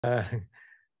Uh,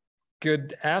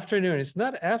 Good afternoon. It's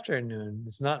not afternoon.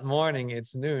 It's not morning.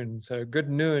 It's noon. So good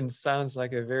noon sounds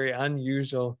like a very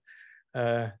unusual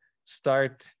uh,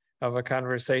 start of a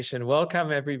conversation.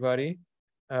 Welcome, everybody.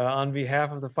 On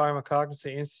behalf of the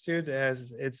Pharmacognosy Institute,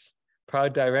 as its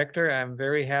proud director, I'm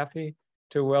very happy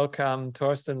to welcome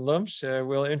Thorsten Lumbsch.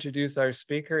 We'll introduce our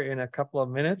speaker in a couple of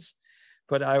minutes,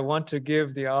 but I want to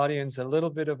give the audience a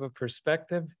little bit of a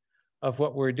perspective of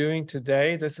what we're doing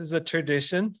today. This is a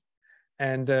tradition.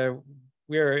 And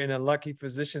we are in a lucky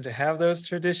position to have those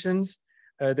traditions.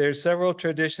 There's several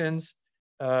traditions.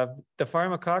 The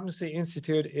Pharmacognosy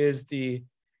Institute is the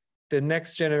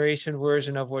next generation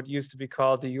version of what used to be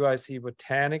called the UIC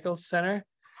Botanical Center.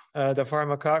 The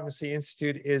Pharmacognosy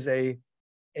Institute is a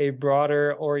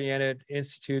broader oriented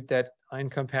institute that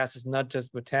encompasses not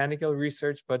just botanical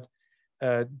research, but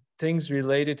things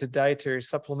related to dietary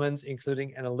supplements,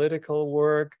 including analytical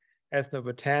work,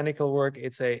 ethnobotanical work.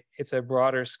 It's a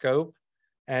broader scope,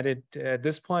 and at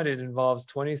this point it involves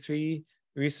 23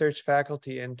 research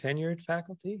faculty and tenured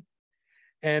faculty.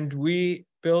 And we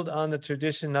build on the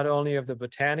tradition not only of the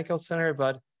Botanical Center,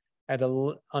 but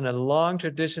on a long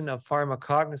tradition of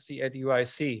pharmacognosy at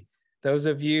UIC. Those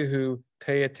of you who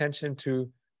pay attention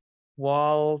to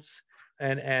walls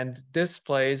and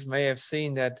displays may have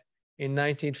seen that in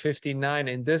 1959,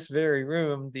 in this very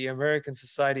room, the American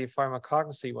Society of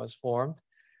Pharmacognosy was formed.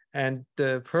 And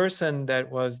the person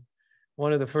that was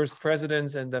one of the first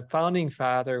presidents and the founding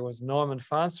father was Norman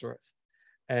Farnsworth.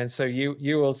 And so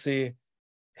you will see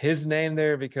his name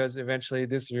there because eventually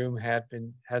this room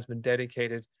has been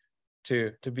dedicated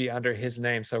to be under his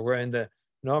name. So we're in the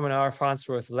Norman R.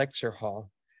 Farnsworth Lecture Hall.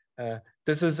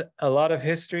 This is a lot of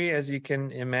history, as you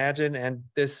can imagine, and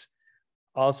this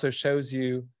also shows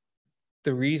you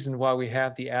the reason why we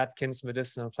have the Atkins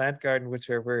Medicinal Plant Garden, which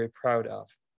we're very proud of.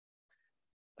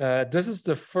 This is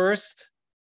the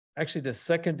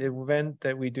second event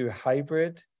that we do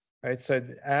hybrid, right? So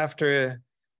after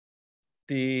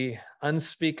the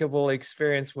unspeakable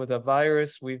experience with a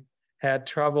virus, we've had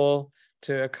trouble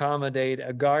to accommodate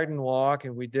a garden walk,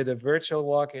 and we did a virtual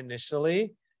walk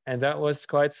initially, and that was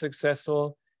quite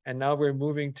successful. And now we're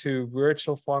moving to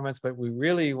virtual formats, but we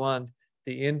really want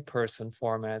the in-person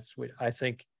formats. I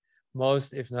think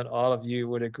most, if not all of you,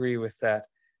 would agree with that.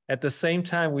 At the same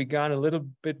time, we got a little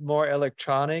bit more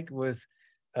electronic with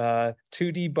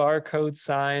 2D barcode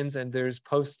signs, and there's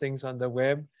postings on the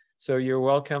web. So you're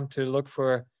welcome to look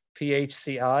for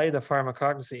PHCI, the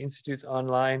Pharmacognosy Institute's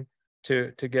online,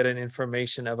 to get an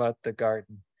information about the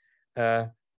garden.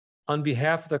 On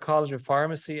behalf of the College of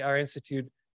Pharmacy, our institute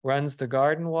runs the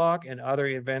garden walk and other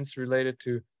events related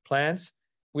to plants.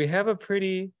 We have a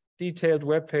pretty detailed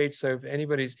webpage, so if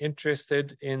anybody's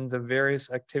interested in the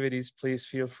various activities, please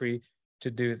feel free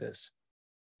to do this.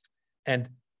 And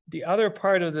the other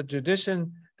part of the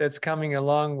tradition that's coming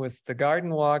along with the garden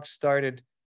walk started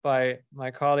by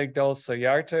my colleague Dol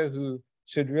Soyarto, who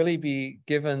should really be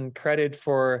given credit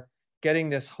for getting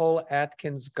this whole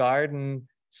Atkins garden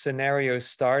scenario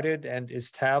started and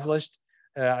established.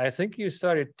 I think you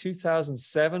started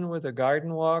 2007 with a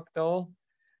garden walk, Dol.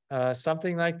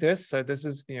 Something like this. So this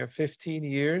is 15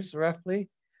 years roughly.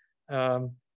 So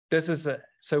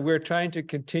we're trying to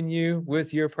continue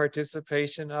with your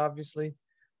participation, obviously,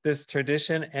 this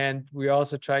tradition, and we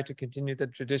also try to continue the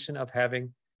tradition of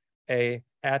having a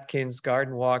Atkins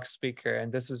Garden Walk speaker.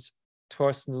 And this is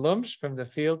Thorsten Lumbsch from the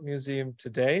Field Museum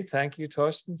today. Thank you,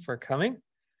 Thorsten, for coming.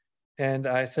 And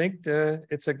I think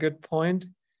it's a good point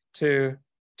to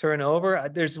turn over.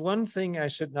 There's one thing I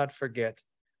should not forget.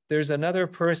 There's another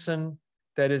person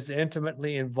that is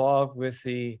intimately involved with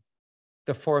the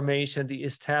formation, the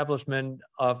establishment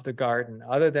of the garden,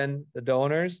 other than the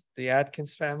donors, the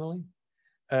Atkins family.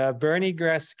 Bernie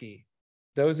Gresky.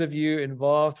 Those of you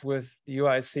involved with the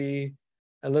UIC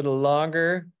a little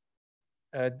longer,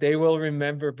 they will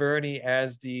remember Bernie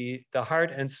as the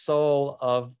heart and soul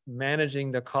of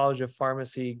managing the College of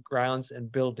Pharmacy grounds and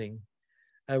building.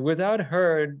 Without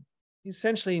her,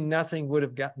 essentially nothing would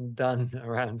have gotten done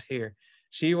around here.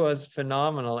 She was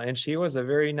phenomenal, and she was a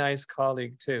very nice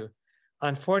colleague too.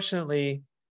 Unfortunately,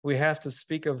 we have to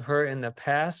speak of her in the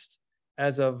past.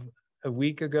 As of a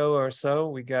week ago or so,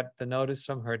 we got the notice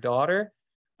from her daughter.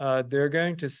 They're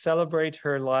going to celebrate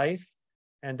her life,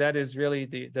 and that is really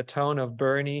the tone of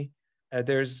Bernie.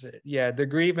 The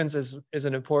grievance is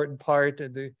an important part,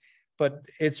 but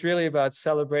it's really about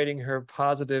celebrating her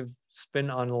positive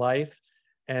spin on life.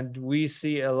 And we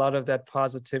see a lot of that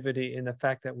positivity in the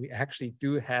fact that we actually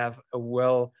do have a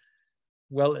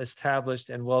well-established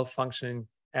and well-functioning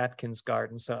Atkins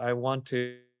garden. So I want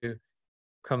to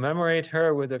commemorate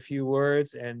her with a few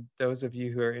words. And those of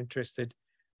you who are interested,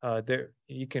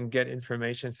 you can get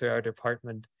information through our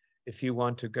department if you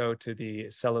want to go to the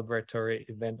celebratory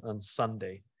event on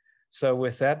Sunday. So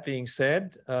with that being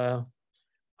said,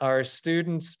 our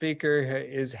student speaker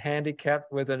is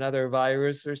handicapped with another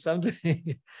virus or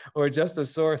something, or just a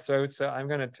sore throat. So I'm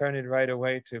going to turn it right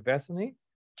away to Bethany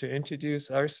to introduce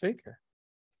our speaker.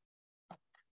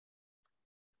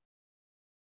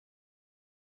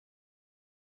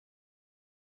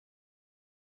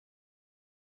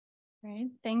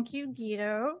 Great, thank you,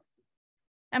 Guido.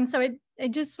 So I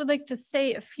just would like to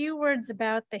say a few words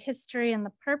about the history and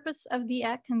the purpose of the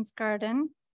Atkins Garden.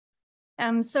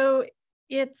 So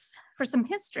it's, for some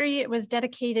history, it was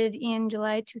dedicated in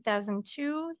July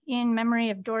 2002 in memory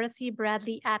of Dorothy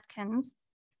Bradley Atkins,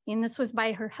 and this was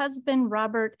by her husband,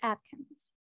 Robert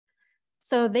Atkins.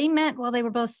 So they met while they were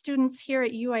both students here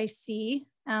at UIC.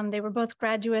 They were both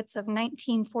graduates of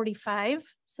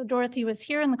 1945. So Dorothy was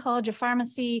here in the College of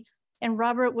Pharmacy, and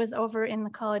Robert was over in the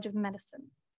College of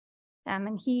Medicine.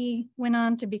 And he went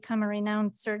on to become a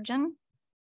renowned surgeon.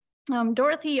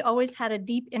 Dorothy always had a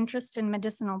deep interest in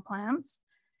medicinal plants.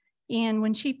 And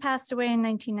when she passed away in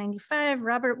 1995,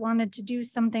 Robert wanted to do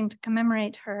something to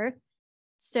commemorate her.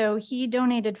 So he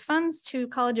donated funds to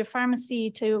College of Pharmacy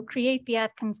to create the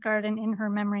Atkins Garden in her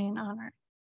memory and honor.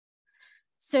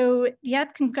 So the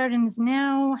Atkins Garden is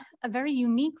now a very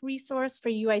unique resource for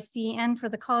UIC and for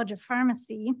the College of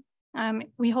Pharmacy.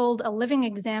 We hold a living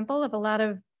example of a lot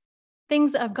of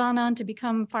things that have gone on to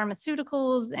become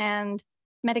pharmaceuticals and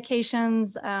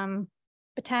medications,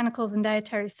 botanicals and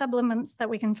dietary supplements that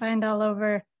we can find all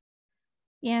over.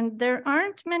 And there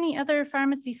aren't many other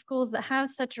pharmacy schools that have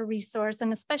such a resource,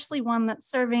 and especially one that's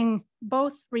serving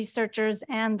both researchers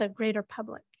and the greater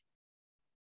public.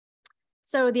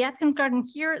 So the Atkins Garden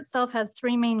here itself has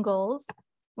three main goals.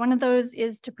 One of those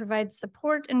is to provide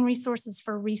support and resources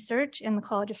for research in the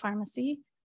College of Pharmacy.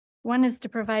 One is to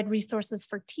provide resources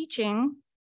for teaching,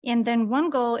 and then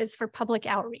one goal is for public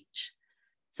outreach.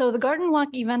 So the Garden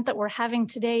Walk event that we're having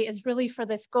today is really for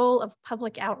this goal of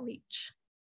public outreach.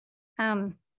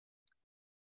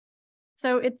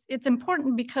 So it's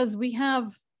important because we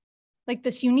have like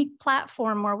this unique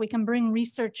platform where we can bring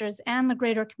researchers and the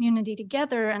greater community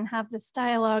together and have this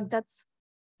dialogue that's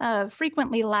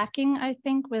frequently lacking, I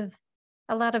think, with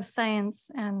a lot of science.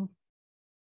 And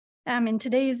in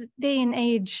today's day and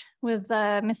age with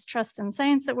mistrust in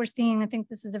science that we're seeing, I think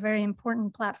this is a very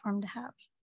important platform to have.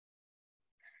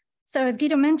 So as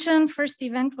Guido mentioned, first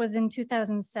event was in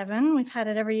 2007. We've had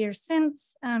it every year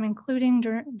since, including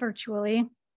virtually.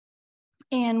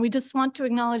 And we just want to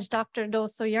acknowledge Dr.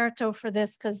 Dolso Yarto for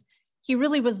this because he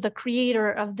really was the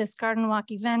creator of this Garden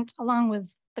Walk event along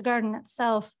with the garden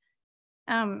itself.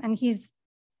 And he's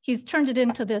turned it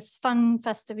into this fun,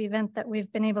 festive event that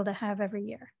we've been able to have every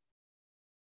year.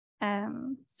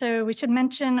 So we should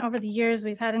mention over the years,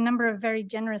 we've had a number of very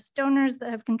generous donors that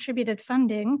have contributed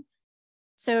funding.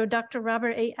 So Dr.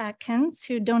 Robert A. Atkins,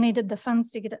 who donated the funds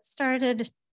to get it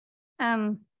started.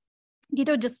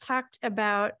 Guido just talked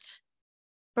about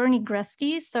Bernie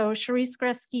Gresky. So Charisse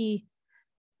Gresky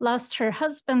lost her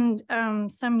husband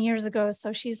some years ago.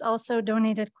 So she's also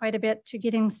donated quite a bit to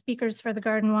getting speakers for the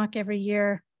Garden Walk every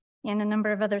year and a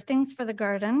number of other things for the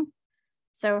garden.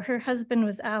 So her husband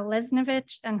was Al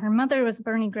Lesnevich and her mother was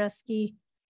Bernie Gresky.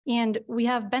 And we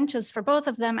have benches for both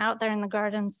of them out there in the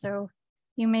garden. So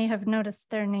you may have noticed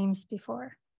their names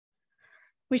before.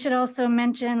 We should also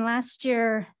mention last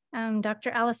year,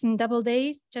 Dr. Allison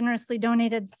Doubleday generously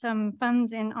donated some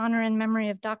funds in honor and memory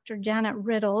of Dr. Janet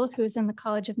Riddle, who's in the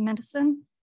College of Medicine.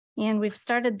 And we've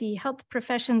started the Health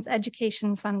Professions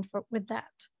Education Fund with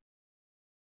that.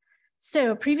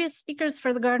 So previous speakers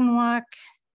for the Garden Walk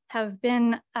have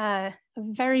been a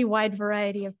very wide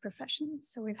variety of professions.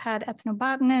 So we've had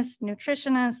ethnobotanists,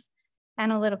 nutritionists,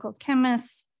 analytical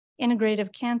chemists,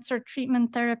 integrative cancer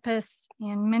treatment therapists,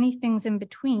 and many things in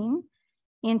between.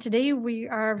 And today we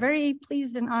are very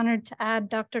pleased and honored to add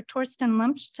Dr. Thorsten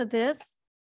Lumbsch to this.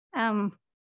 So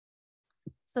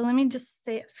let me just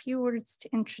say a few words to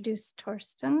introduce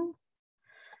Thorsten.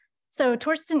 So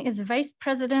Thorsten is Vice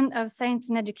President of Science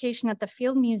and Education at the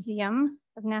Field Museum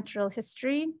of Natural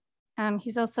History.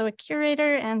 He's also a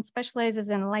curator and specializes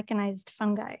in lichenized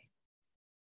fungi.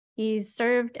 He's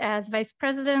served as Vice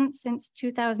President since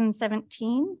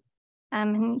 2017.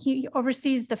 And he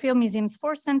oversees the Field Museum's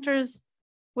 4 centers,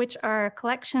 which are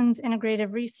collections,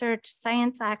 integrative research,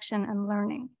 science, action, and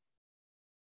learning.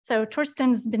 So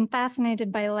Thorsten's been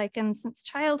fascinated by lichens since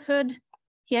childhood.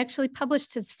 He actually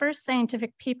published his first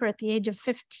scientific paper at the age of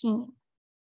 15.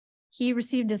 He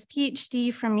received his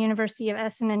PhD from University of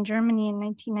Essen in Germany in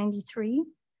 1993.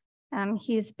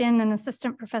 He's been an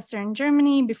assistant professor in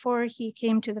Germany before he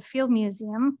came to the Field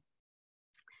Museum.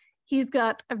 He's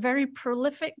got a very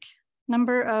prolific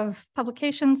number of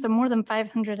publications, so more than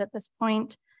 500 at this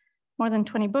point, more than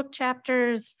 20 book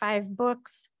chapters, 5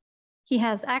 books. He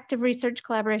has active research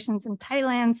collaborations in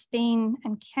Thailand, Spain,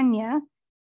 and Kenya,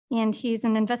 and he's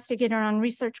an investigator on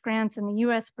research grants in the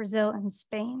US, Brazil, and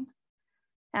Spain.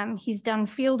 He's done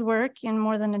field work in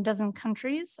more than a dozen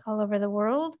countries all over the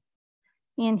world,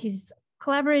 and he's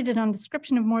collaborated on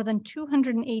description of more than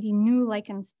 280 new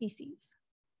lichen species.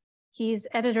 He's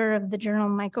editor of the journal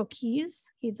Mycokeys.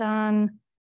 He's on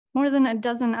more than a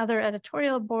dozen other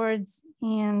editorial boards,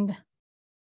 and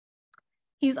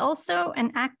he's also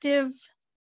an active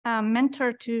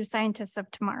mentor to scientists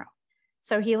of tomorrow.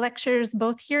 So he lectures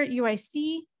both here at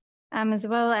UIC as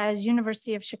well as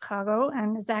University of Chicago,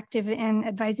 and is active in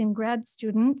advising grad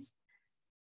students.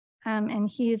 And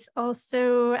he's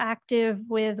also active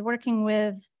with working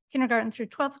with kindergarten through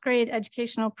 12th grade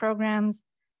educational programs.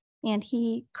 And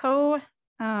he created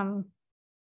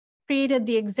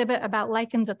the exhibit about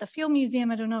lichens at the Field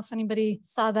Museum. I don't know if anybody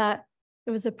saw that.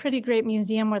 It was a pretty great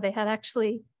museum where they had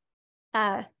actually,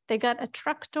 they got a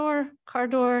car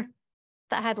door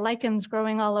that had lichens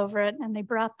growing all over it, and they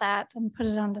brought that and put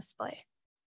it on display.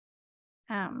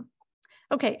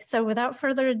 Okay, so without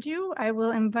further ado, I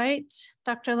will invite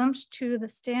Dr. Lumbsch to the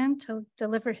stand to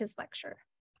deliver his lecture.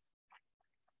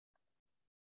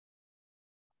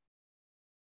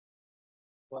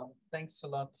 Well, thanks a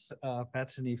lot,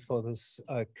 Bethany, for this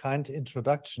kind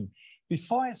introduction.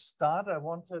 Before I start, I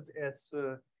wanted, as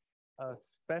a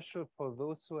special for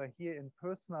those who are here in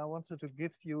person, I wanted to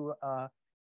give you a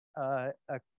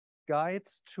guide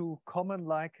to common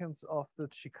lichens of the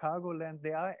Chicagoland.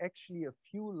 There are actually a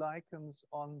few lichens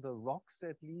on the rocks,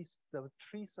 at least. The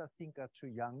trees, I think, are too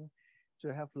young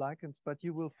to have lichens, but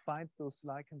you will find those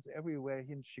lichens everywhere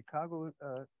in Chicago.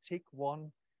 Take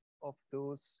one of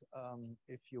those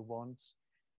if you want.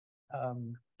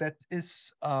 That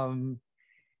is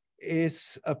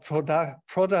a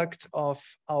product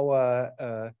of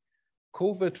our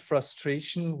COVID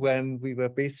frustration when we were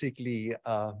basically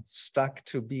stuck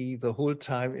to be the whole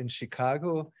time in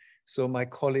Chicago. So my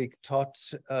colleague Todd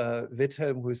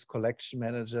Withelm, who is collection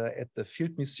manager at the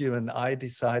Field Museum, and I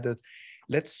decided,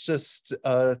 let's just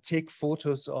take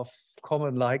photos of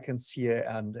common lichens here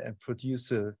and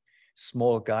produce a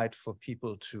small guide for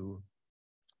people to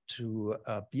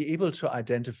be able to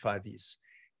identify these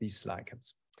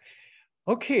lichens.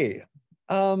 Okay.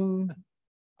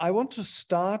 I want to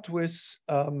start with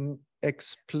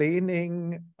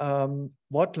explaining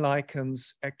what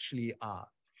lichens actually are.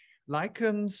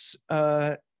 Lichens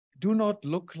do not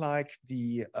look like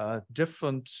the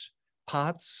different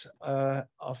parts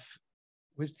of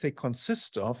which they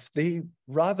consist of. They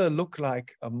rather look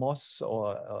like a moss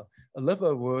or a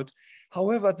liverwort.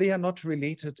 However, they are not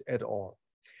related at all.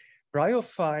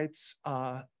 Bryophytes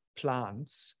are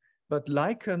plants, but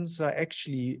lichens are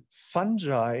actually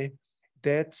fungi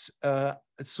that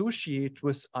associate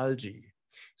with algae.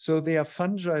 So they are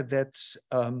fungi that,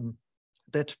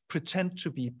 that pretend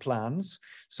to be plants.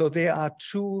 So there are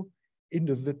two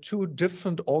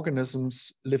different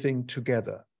organisms living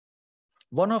together.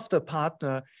 One of the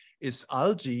partner is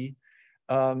algae,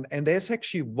 and there's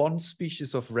actually one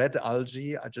species of red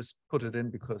algae. I just put it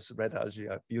in because red algae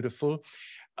are beautiful.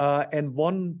 And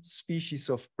one species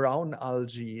of brown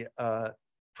algae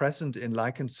present in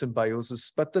lichen symbiosis,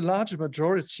 but the large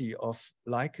majority of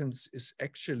lichens is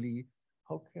actually,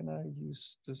 how can I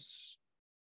use this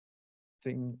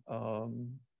thing?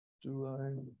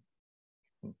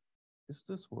 Is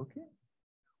this working?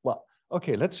 Well,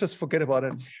 okay, let's just forget about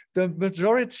it. The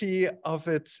majority of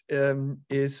it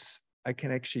is, I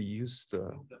can actually use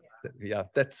yeah,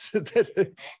 that's that.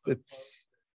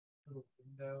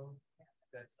 Window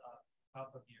that's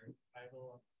top of your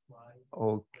title.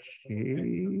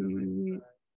 Okay,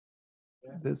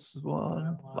 this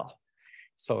one. Well,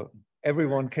 so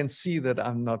everyone can see that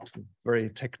I'm not very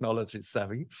technology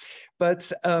savvy, but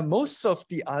most of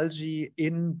the algae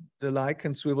in the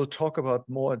lichens, we will talk about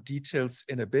more details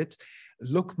in a bit,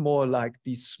 look more like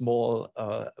these small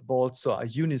balls, so a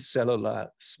unicellular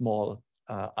small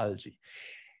algae.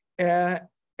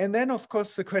 And then, of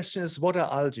course, the question is, what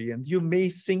are algae? And you may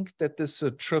think that this is a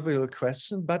trivial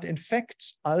question, but in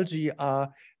fact, algae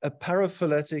are a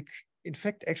paraphyletic, in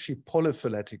fact, actually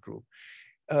polyphyletic group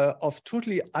of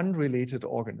totally unrelated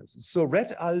organisms. So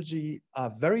red algae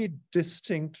are very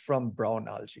distinct from brown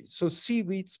algae. So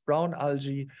seaweeds, brown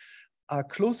algae are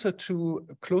closer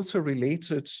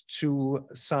related to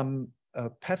some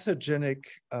pathogenic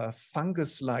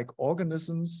fungus-like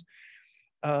organisms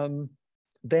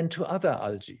than to other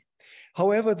algae.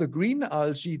 However, the green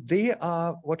algae, they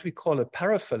are what we call a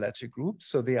paraphyletic group.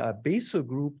 So they are a basal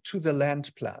group to the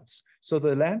land plants. So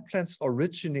the land plants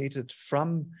originated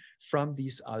from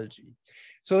these algae.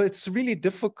 So it's really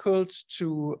difficult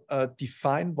to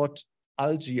define what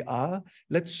algae are.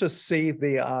 Let's just say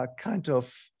they are kind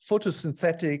of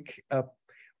photosynthetic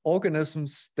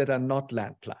organisms that are not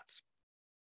land plants.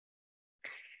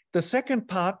 The second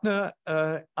partner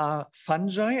are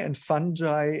fungi, and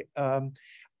fungi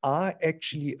are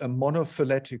actually a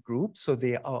monophyletic group. So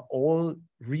they are all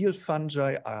real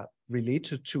fungi are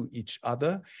related to each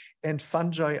other, and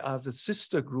fungi are the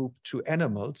sister group to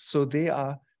animals. So they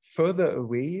are further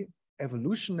away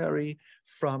evolutionary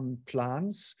from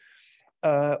plants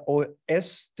or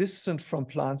as distant from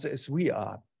plants as we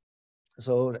are.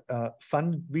 So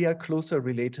we are closer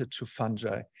related to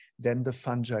fungi than the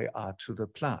fungi are to the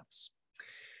plants.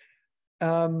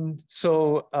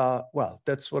 Well,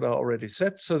 that's what I already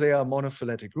said. So they are a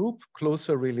monophyletic group,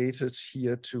 closer related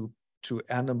here to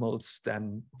animals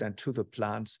than to the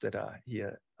plants that are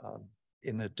here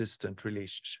in a distant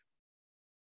relationship.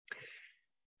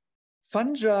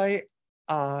 Fungi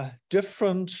are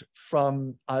different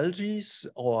from algae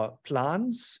or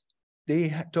plants.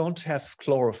 They don't have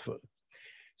chlorophyll.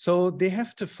 So they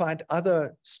have to find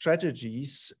other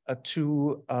strategies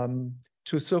to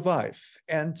survive.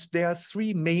 And there are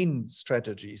three main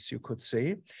strategies, you could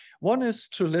say. One is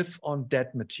to live on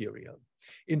dead material.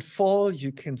 In fall,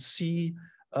 you can see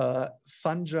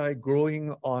fungi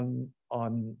growing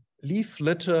on leaf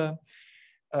litter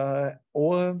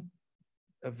or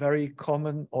very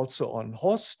common also on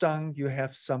horse dung. You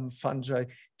have some fungi.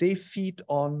 They feed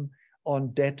on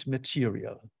dead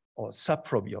material, or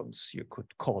saprobionts, you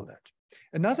could call it.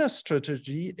 Another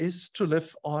strategy is to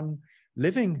live on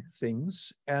living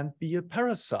things and be a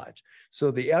parasite.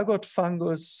 So the ergot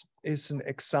fungus is an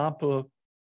example,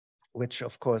 which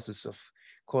of course is of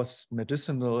course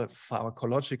medicinal,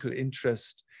 pharmacological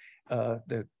interest,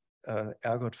 the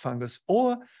ergot fungus,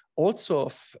 or also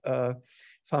of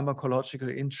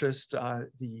pharmacological interest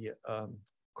are the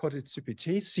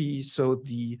Cordycipitaceae, so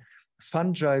the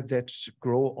fungi that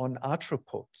grow on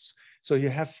arthropods. So you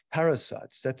have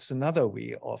parasites. That's another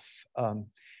way of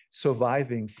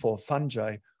surviving for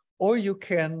fungi. Or you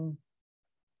can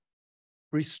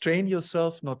restrain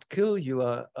yourself, not kill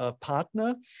your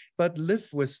partner, but live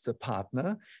with the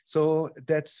partner. So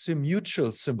that's a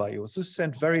mutual symbiosis.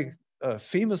 And very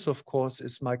famous, of course,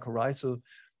 is mycorrhizal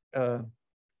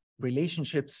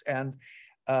relationships. And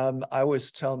I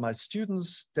always tell my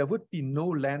students there would be no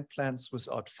land plants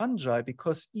without fungi,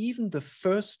 because even the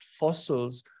first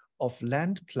fossils of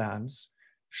land plants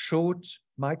showed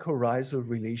mycorrhizal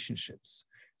relationships.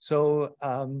 So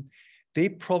they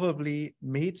probably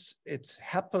made it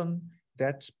happen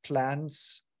that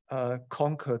plants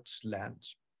conquered land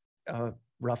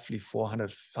roughly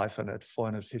 400, 500,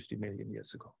 450 million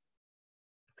years ago.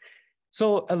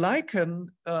 So a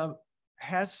lichen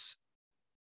has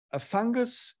a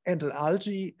fungus and an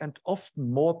algae and often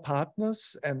more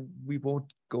partners, and we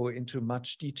won't go into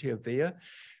much detail there.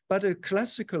 But a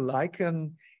classical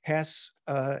lichen has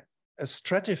a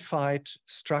stratified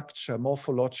structure,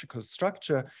 morphological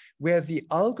structure, where the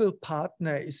algal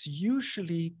partner is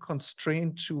usually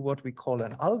constrained to what we call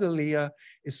an algal layer,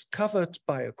 is covered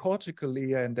by a cortical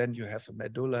layer, and then you have a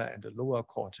medulla and a lower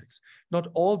cortex. Not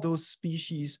all those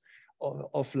species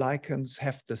of lichens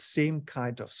have the same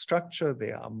kind of structure.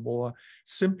 There are more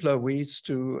simpler ways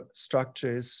to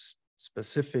structure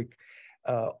specific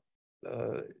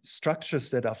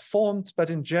structures that are formed, but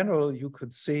in general, you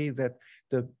could say that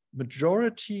the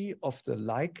majority of the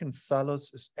lichen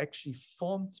thallus is actually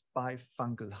formed by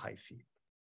fungal hyphae.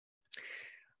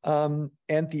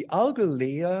 And the algal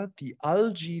layer, the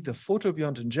algae, the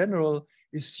photobiont in general,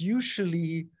 is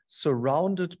usually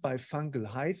surrounded by fungal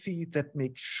hyphae that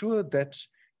make sure that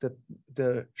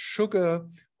the sugar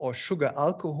or sugar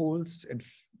alcohols, and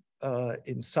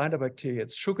in cyanobacteria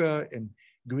it's sugar, in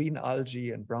green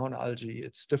algae and brown algae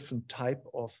it's different type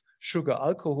of sugar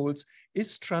alcohols,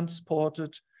 is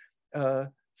transported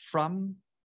from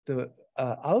the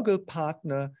algal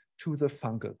partner to the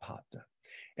fungal partner.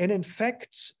 And in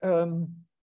fact,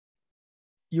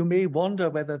 you may wonder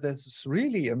whether this is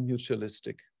really a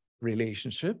mutualistic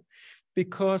relationship,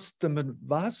 because the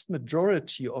vast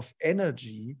majority of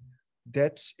energy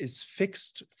that is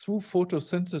fixed through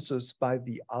photosynthesis by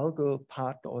the algal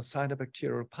partner or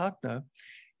cyanobacterial partner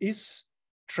is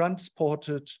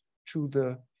transported to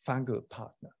the fungal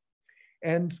partner.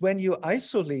 And when you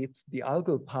isolate the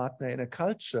algal partner in a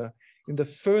culture, in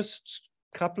the first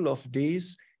couple of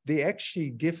days, they actually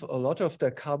give a lot of the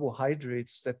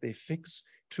carbohydrates that they fix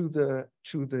to the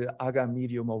agar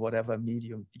medium or whatever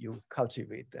medium you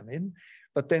cultivate them in.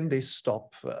 But then they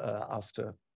stop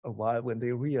after a while when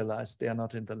they realize they are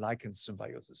not in the lichen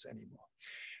symbiosis anymore.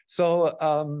 So,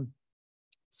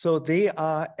 so they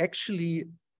are actually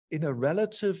in a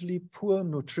relatively poor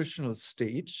nutritional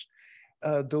stage,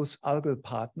 those algal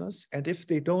partners. And if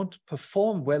they don't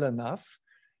perform well enough,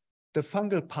 the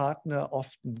fungal partner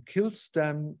often kills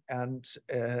them and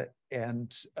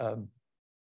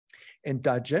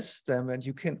digests them. And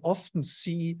you can often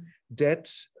see dead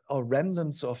or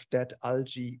remnants of dead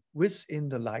algae within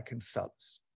the lichen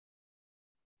thallus.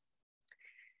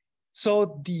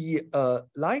 So the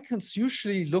lichens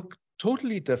usually look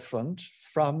totally different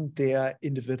from their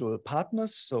individual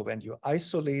partners. So when you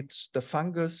isolate the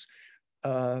fungus,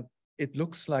 it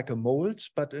looks like a mold,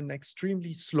 but an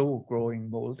extremely slow growing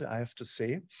mold, I have to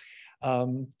say.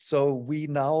 So we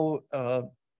now,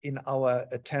 in our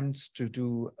attempts to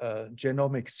do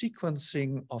genomic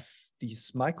sequencing of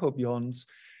these microbiomes,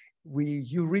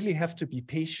 you really have to be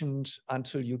patient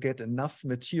until you get enough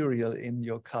material in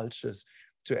your cultures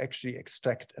to actually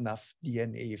extract enough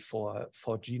DNA for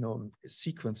genome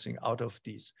sequencing out of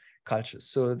these cultures.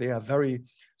 So they are very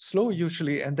slow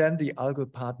usually, and then the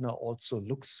algal partner also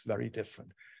looks very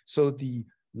different. So the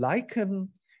lichen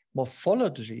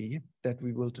morphology that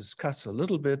we will discuss a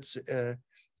little bit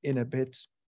in a bit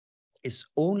is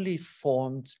only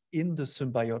formed in the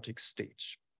symbiotic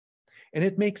stage. And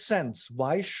it makes sense.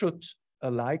 Why should a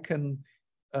lichenized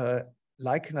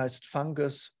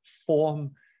fungus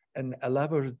form an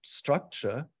elaborate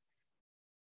structure?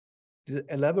 The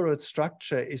elaborate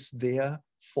structure is there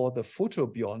for the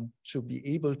photobiont to be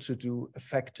able to do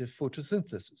effective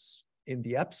photosynthesis. In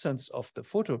the absence of the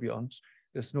photobiont,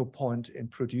 there's no point in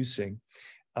producing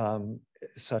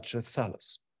such a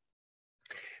thallus.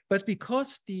 But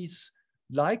because these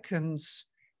lichens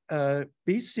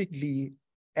basically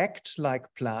act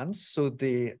like plants, so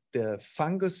the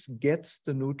fungus gets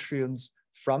the nutrients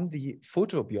from the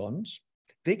photobiont,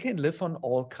 they can live on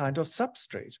all kinds of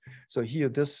substrate. So here,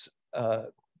 this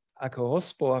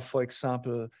Acarospora, for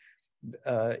example,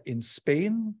 in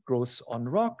Spain, grows on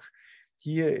rock.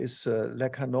 Here is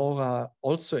Lecanora,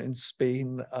 also in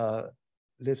Spain,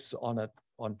 lives on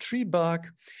tree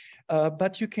bark.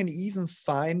 But you can even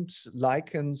find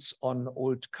lichens on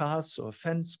old cars or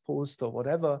fence posts or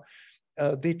whatever.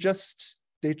 They just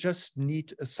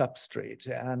need a substrate.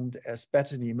 And as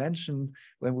Bethany mentioned,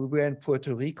 when we were in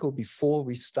Puerto Rico, before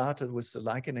we started with the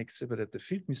lichen exhibit at the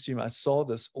Field Museum, I saw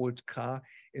this old car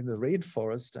in the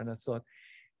rainforest, and I thought,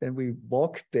 then we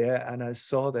walked there and I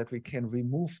saw that we can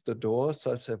remove the door.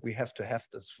 So I said, we have to have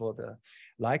this for the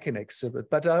lichen exhibit.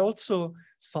 But I also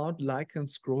found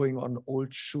lichens growing on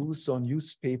old shoes, on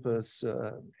newspapers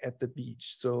at the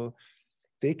beach. So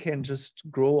they can just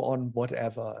grow on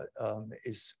whatever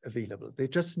is available. They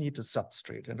just need a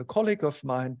substrate. And a colleague of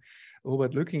mine,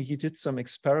 Robert Lücking, he did some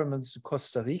experiments in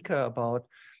Costa Rica about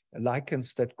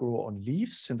lichens that grow on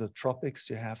leaves. In the tropics,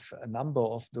 you have a number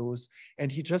of those. And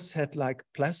he just had like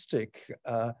plastic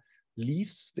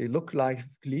leaves. They look like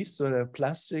leaves, so they're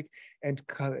plastic. And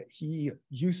he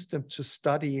used them to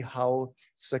study how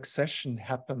succession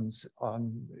happens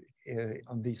on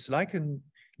these lichen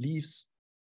leaves.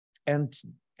 And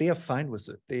they are fine with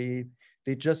it. They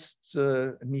just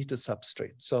need a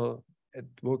substrate. So it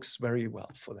works very well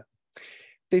for them.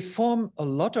 They form a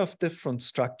lot of different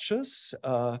structures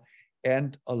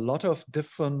and a lot of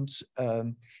different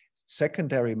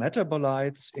secondary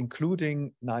metabolites,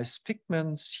 including nice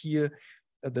pigments. Here,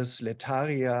 this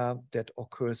Letaria that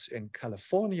occurs in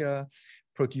California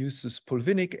produces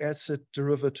pulvinic acid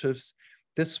derivatives.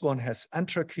 This one has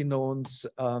anthraquinones.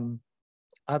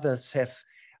 Others have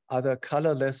other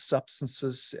colorless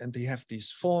substances, and they have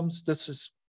these forms. This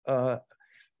is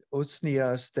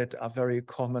Usneas that are very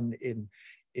common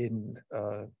in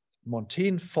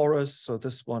montane forests. So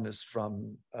this one is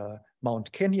from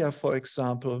Mount Kenya, for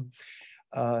example.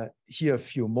 Here a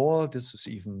few more. This is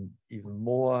even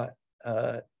more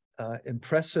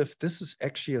impressive. This is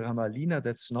actually Ramalina.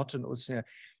 That's not an Usnea.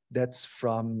 That's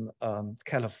from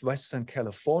Western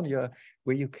California,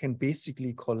 where you can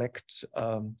basically collect.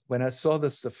 When I saw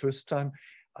this the first time,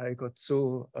 I got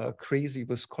so crazy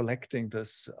with collecting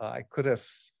this. I could have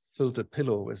filled a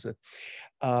pillow with it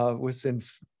within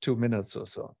 2 minutes or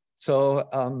so. So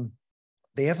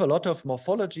they have a lot of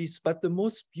morphologies, but the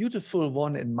most beautiful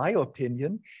one, in my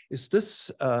opinion, is this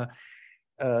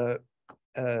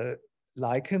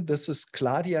lichen. This is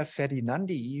Cladia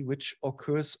ferdinandii, which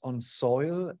occurs on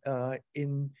soil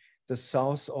in the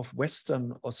south of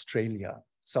Western Australia,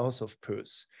 south of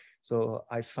Perth. So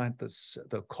I find this,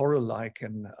 the coral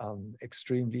lichen,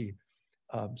 extremely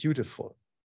beautiful.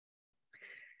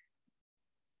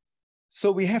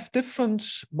 So we have different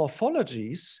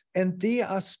morphologies, and they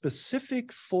are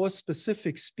specific for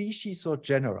specific species or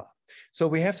genera. So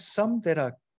we have some that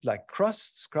are like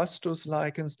crusts, crustose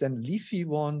lichens, then leafy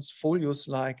ones, foliose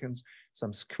lichens,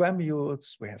 some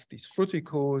squamules, we have these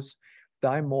fruticose,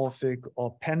 dimorphic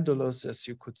or pendulous, as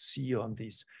you could see on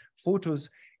these photos.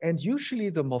 And usually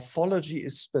the morphology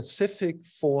is specific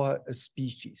for a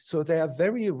species. So there are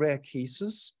very rare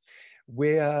cases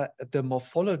where the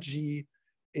morphology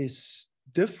is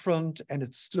different and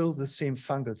it's still the same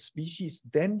fungal species.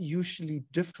 Then usually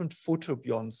different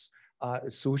photobionts are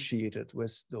associated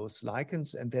with those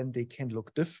lichens, and then they can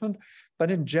look different.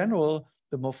 But in general,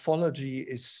 the morphology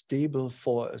is stable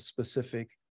for a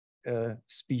specific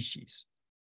species.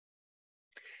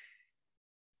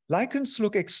 Lichens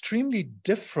look extremely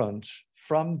different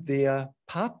from their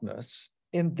partners,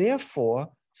 and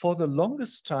therefore, for the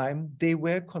longest time, they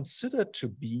were considered to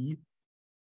be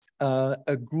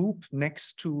a group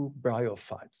next to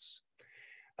bryophytes.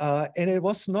 And it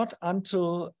was not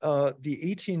until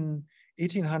the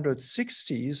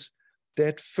 1860s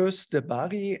that first de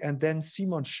Bary and then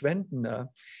Simon Schwendener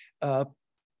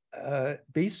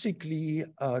basically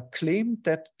claimed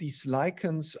that these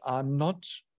lichens are not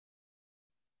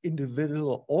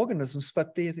individual organisms,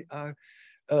 but they are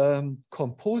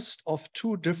composed of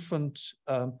two different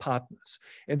partners.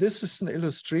 And this is an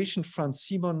illustration from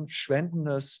Simon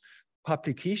Schwendener's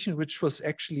publication, which was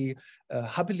actually a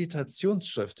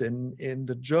Habilitationsschrift in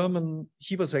the German.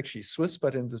 He was actually Swiss,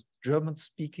 but in the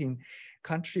German-speaking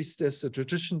countries, there's a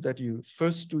tradition that you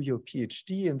first do your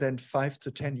PhD, and then 5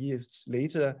 to 10 years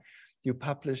later, you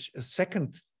publish a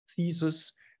second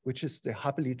thesis, which is the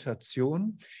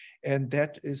Habilitation, and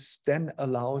that is then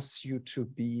allows you to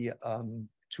be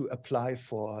to apply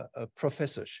for a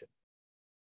professorship.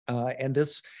 And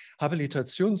this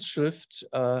Habilitationsschrift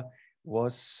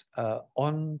was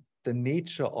on the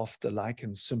nature of the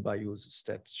lichen symbiosis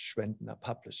that Schwendener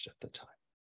published at the time.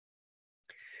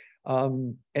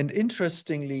 And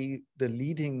interestingly, the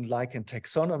leading lichen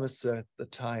taxonomists at the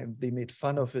time, they made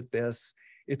fun of it.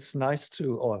 It's nice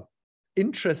to, or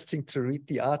interesting to read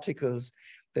the articles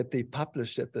that they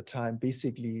published at the time,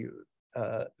 basically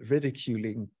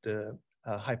ridiculing the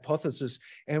hypothesis.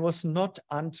 And it was not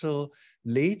until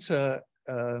later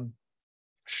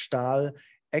Stahl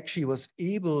actually was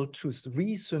able to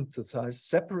resynthesize,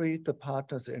 separate the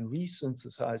partners and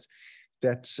resynthesize,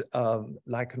 that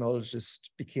lichenologists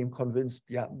became convinced,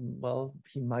 yeah, well,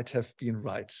 he might have been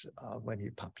right when he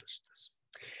published this.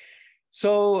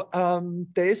 So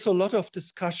there is a lot of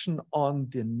discussion on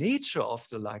the nature of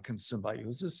the lichen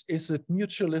symbiosis. Is it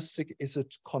mutualistic? Is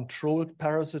it controlled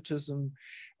parasitism?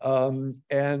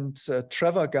 And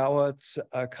Trevor Goward,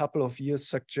 a couple of years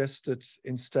suggested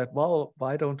instead, well,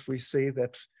 why don't we say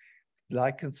that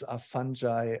lichens are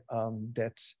fungi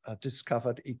that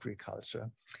discovered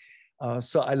agriculture?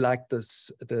 So I like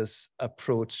this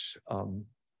approach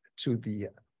to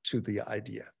the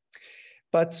idea.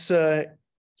 But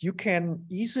you can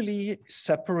easily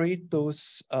separate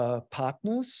those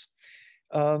partners.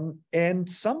 And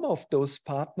some of those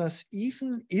partners,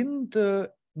 even in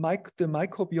the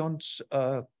microbiont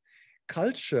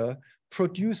culture,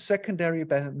 produce secondary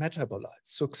metabolites.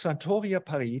 So Xanthoria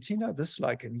parietina, this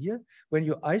lichen here, when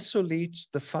you isolate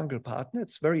the fungal partner,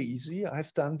 it's very easy.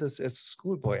 I've done this as a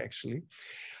schoolboy, actually.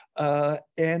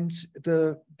 And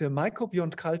the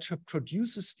microbiont culture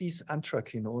produces these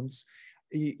anthraquinones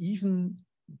even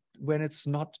when it's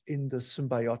not in the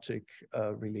symbiotic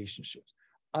relationship.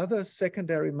 Other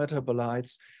secondary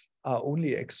metabolites are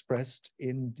only expressed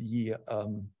in the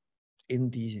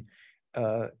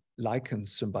lichen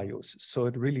symbiosis. So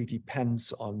it really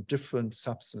depends on different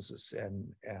substances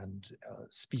and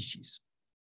species.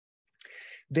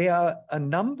 There are a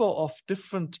number of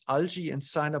different algae and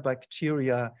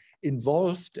cyanobacteria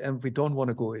involved, and we don't want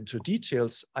to go into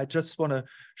details. I just want to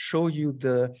show you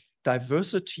the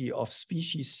diversity of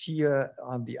species here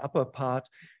on the upper part,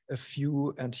 a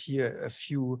few, and here a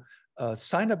few.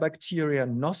 Cyanobacteria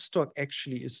nostoc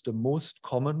actually is the most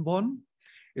common one.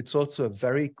 It's also a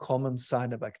very common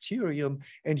cyanobacterium,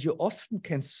 and you often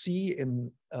can see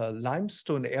in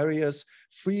limestone areas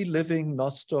free living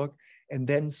nostoc, and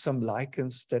then some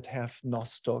lichens that have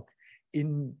nostoc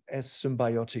in as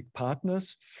symbiotic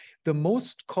partners. The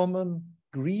most common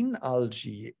green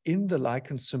algae in the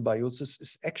lichen symbiosis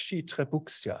is actually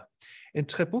Trebuchsia. And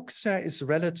Trebuchsia is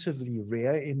relatively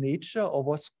rare in nature, or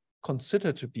was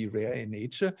considered to be rare in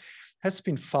nature, has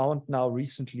been found now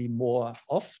recently more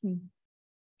often,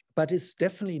 but is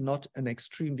definitely not an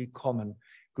extremely common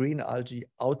green algae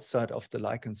outside of the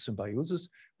lichen symbiosis.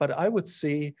 But I would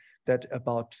say that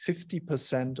about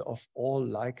 50% of all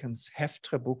lichens have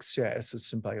Trabuxia as a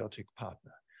symbiotic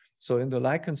partner. So in the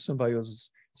lichen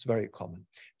symbiosis, it's very common.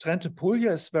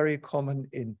 Trentepolia is very common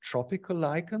in tropical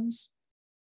lichens.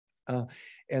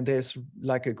 And there's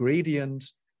like a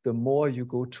gradient. The more you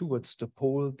go towards the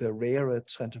pole, the rarer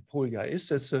Trentepolia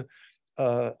is as a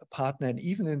partner. And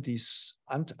even in these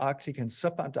Antarctic and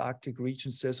subantarctic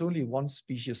regions, there's only one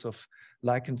species of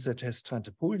lichens that has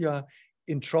Trentepolia.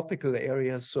 In tropical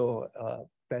areas, so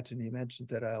Bethany mentioned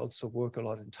that I also work a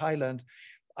lot in Thailand.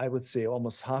 I would say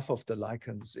almost half of the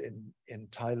lichens in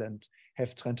Thailand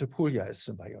have Trentepolia as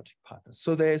symbiotic partners.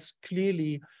 So there's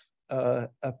clearly a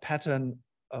pattern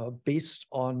based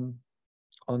on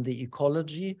the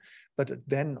ecology, but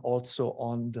then also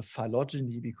on the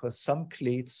phylogeny, because some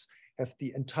clades have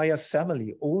the entire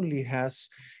family only has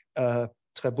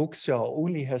Trabuxia or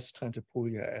only has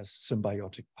Trentepolia as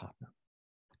symbiotic partner.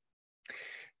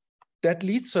 That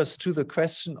leads us to the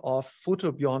question of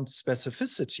photobiont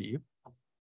specificity.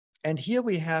 And here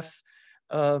we have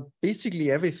basically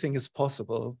everything is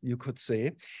possible, you could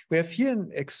say. We have here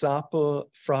an example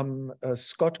from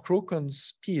Scott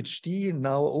Crocon's PhD,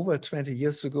 now over 20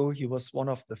 years ago. He was one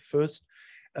of the first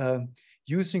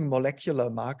using molecular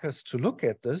markers to look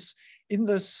at this. In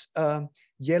this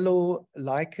yellow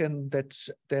lichen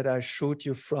that I showed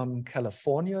you from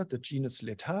California, the genus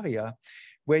Letaria,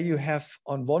 where you have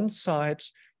on one side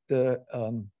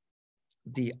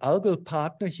the algal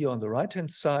partner here on the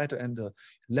right-hand side, and the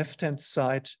left-hand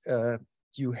side,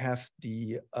 you have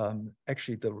the,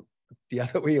 actually the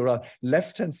other way around,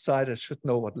 left-hand side, I should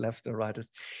know what left and right is.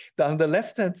 On the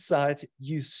left-hand side,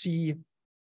 you see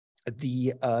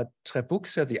the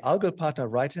Trabuxia, the algal partner,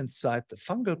 right-hand side, the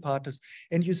fungal partners,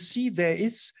 and you see there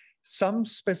is some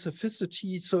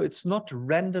specificity, so it's not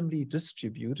randomly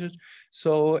distributed.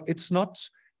 So it's not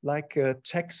like a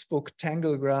textbook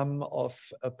tanglegram of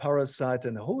a parasite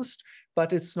and a host,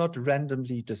 but it's not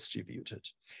randomly distributed.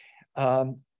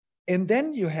 And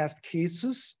then you have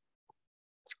cases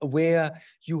where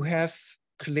you have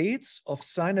clades of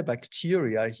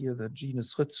cyanobacteria, here the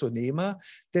genus Rhizonema,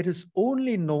 that is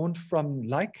only known from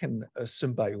lichen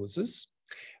symbiosis,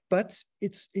 but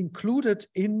it's included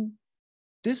in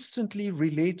distantly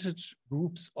related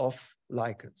groups of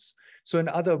lichens. So in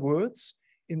other words,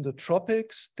 in the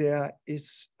tropics, there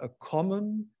is a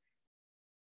common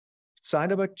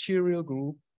cyanobacterial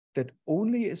group that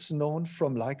only is known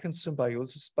from lichen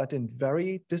symbiosis, but in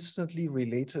very distantly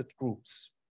related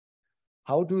groups.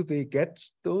 How do they get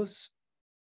those?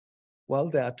 Well,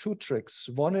 there are two tricks.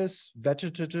 One is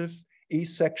vegetative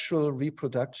asexual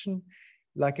reproduction,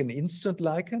 like an instant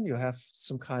lichen. You have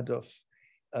some kind of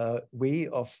way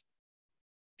of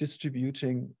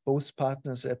distributing both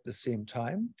partners at the same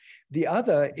time. The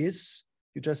other is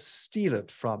you just steal it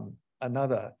from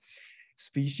another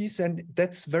species, and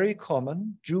that's very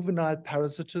common, juvenile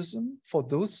parasitism for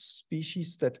those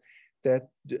species that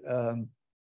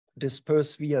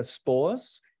disperse via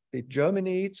spores. They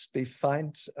germinate, they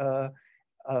find a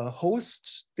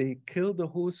host, they kill the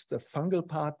host, the fungal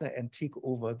partner, and take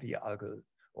over the algal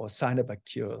or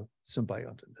cyanobacterial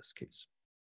symbiont in this case.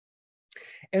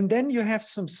 And then you have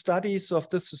some studies of,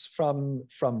 this is from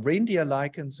reindeer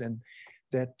lichens, and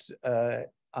that are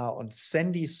on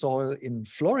sandy soil in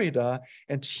Florida.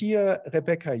 And here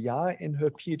Rebecca Jahr in her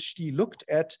PhD looked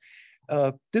at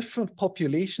different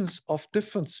populations of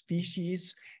different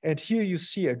species. And here you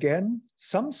see again,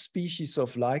 some species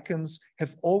of lichens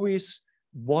have always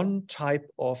one type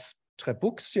of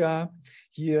Trabuxia,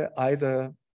 here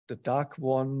either the dark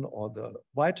one or the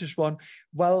whitish one,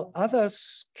 while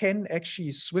others can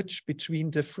actually switch between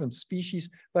different species,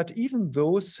 but even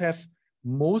those have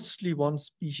mostly one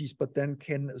species, but then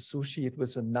can associate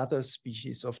with another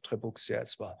species of Trabuxia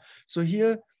as well. So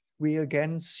here we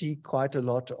again see quite a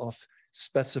lot of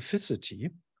specificity.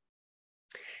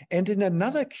 And in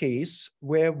another case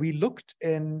where we looked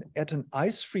at an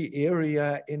ice-free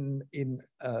area in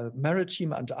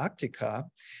maritime Antarctica,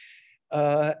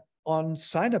 on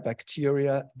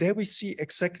cyanobacteria, there we see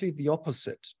exactly the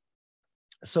opposite.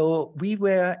 So we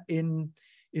were in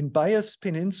Bias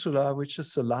Peninsula, which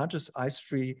is the largest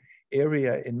ice-free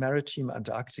area in maritime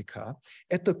Antarctica.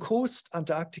 At the coast,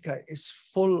 Antarctica is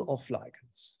full of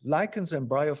lichens and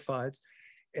bryophytes,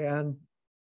 and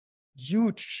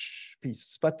huge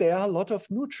pieces. But there are a lot of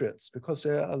nutrients because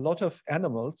there are a lot of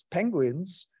animals,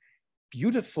 penguins,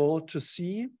 beautiful to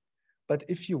see. But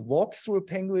if you walk through a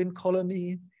penguin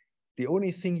colony, The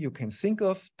only thing you can think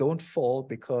of, don't fall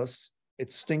because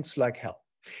it stinks like hell.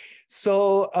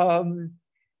 So,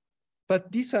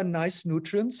 but these are nice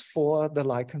nutrients for the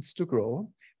lichens to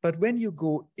grow. But when you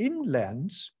go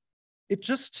inland, it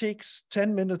just takes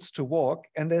 10 minutes to walk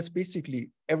and there's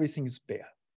basically everything is bare.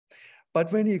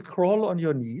 But when you crawl on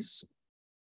your knees,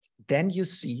 then you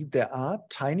see there are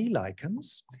tiny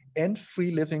lichens and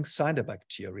free-living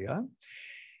cyanobacteria.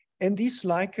 And these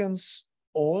lichens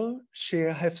all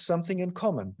have something in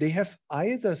common. They have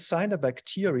either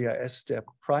cyanobacteria as their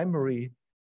primary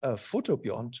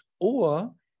photobiont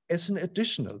or as an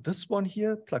additional. This one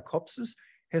here, Placopsis,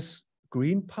 has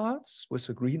green parts with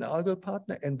a green algal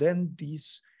partner, and then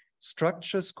these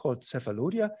structures called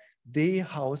cephalodia, they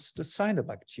house the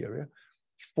cyanobacteria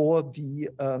for the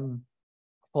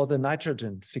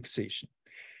nitrogen fixation.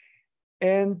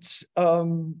 And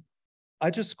I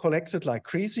just collected like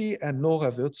crazy, and Nora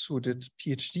Wirtz, who did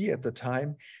PhD at the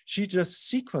time, she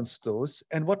just sequenced those,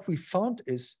 and what we found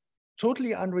is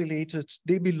totally unrelated.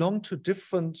 They belong to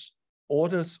different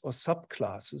orders or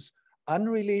subclasses.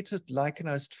 Unrelated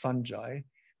lichenized fungi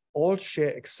all share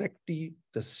exactly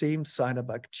the same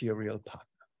cyanobacterial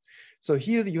partner. So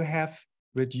here you have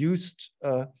reduced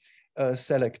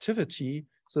selectivity.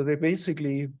 So they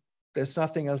basically, there's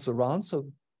nothing else around.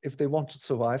 So if they want to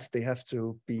survive, they have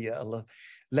to be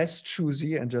less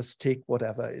choosy and just take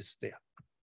whatever is there.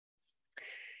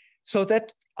 So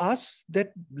that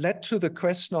led to the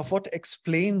question of what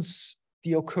explains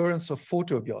the occurrence of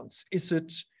photobionts. Is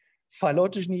it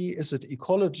phylogeny? Is it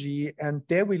ecology? And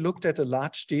there we looked at a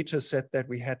large data set that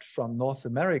we had from North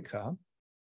America.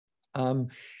 And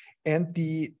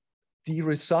the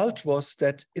result was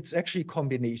that it's actually a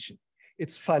combination.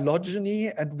 It's phylogeny,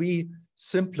 and we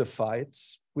simplified.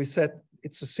 We said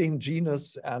it's the same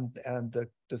genus and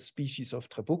the species of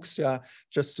Trabuxia,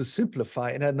 just to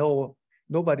simplify. And I know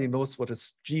nobody knows what a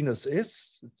genus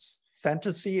is. It's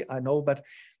fantasy, I know, but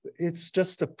it's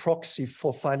just a proxy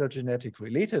for phylogenetic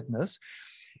relatedness.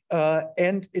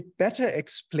 And it better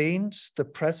explains the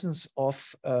presence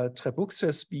of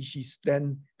Trabuxia species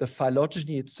than the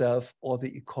phylogeny itself or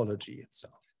the ecology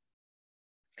itself.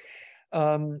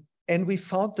 And we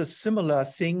found the similar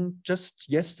thing. Just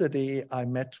yesterday, I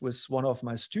met with one of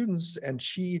my students, and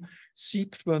she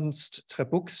sequenced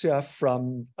Trabuxia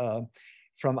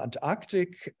from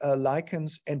Antarctic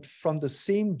lichens and from the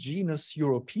same genus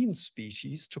European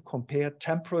species to compare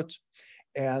temperate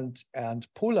and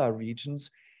polar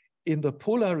regions. In the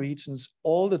polar regions,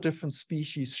 all the different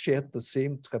species shared the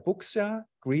same Trabuxia,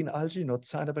 green algae, not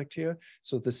cyanobacteria.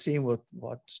 So the same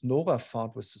what Nora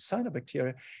found was the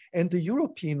cyanobacteria. And the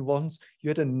European ones, you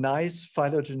had a nice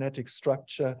phylogenetic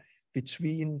structure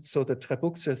between, so the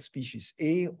Trabuxia species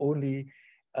A only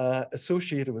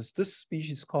associated with this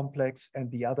species complex, and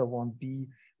the other one, B,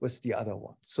 was the other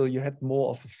one. So you had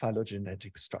more of a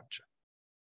phylogenetic structure.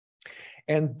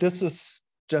 And this is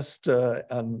just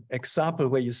an example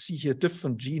where you see here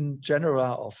different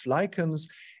genera of lichens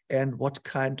and what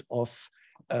kind of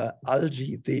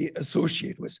algae they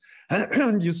associate with.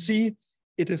 You see,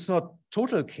 it is not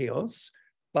total chaos,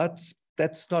 but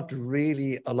that's not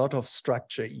really a lot of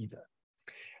structure either.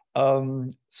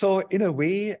 So in a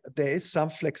way, there is some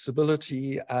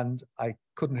flexibility, and I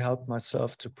couldn't help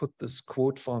myself to put this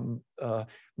quote from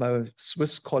my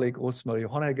Swiss colleague, Rosemarie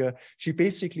Honegger. She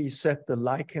basically said the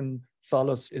lichen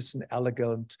thallus is an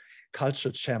elegant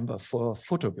culture chamber for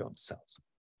photobiont cells.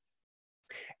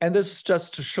 And this is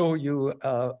just to show you,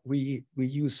 we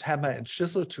use hammer and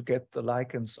chisel to get the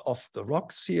lichens off the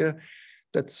rocks here.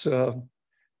 That's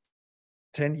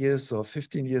 10 years or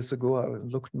 15 years ago. I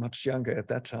looked much younger at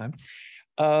that time.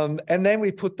 And then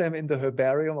we put them in the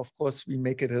herbarium. Of course, we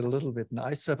make it a little bit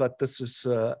nicer, but this is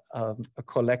a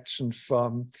collection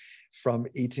from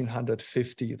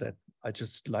 1850 that I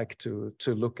just like to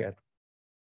look at.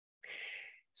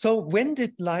 So when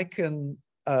did lichen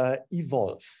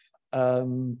evolve?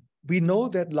 We know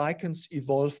that lichens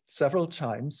evolved several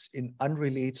times in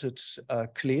unrelated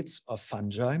clades of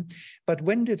fungi, but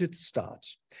when did it start?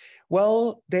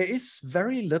 Well, there is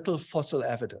very little fossil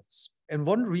evidence. And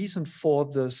one reason for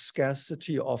the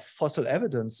scarcity of fossil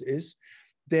evidence is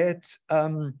that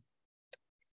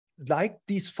like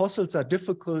these fossils are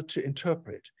difficult to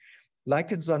interpret.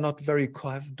 Lichens are not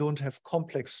don't have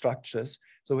complex structures.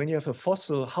 So when you have a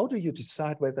fossil, how do you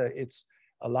decide whether it's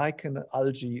a lichen, an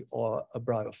algae, or a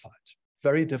bryophyte?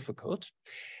 Very difficult.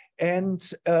 And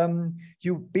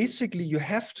you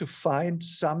have to find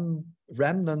some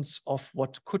remnants of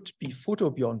what could be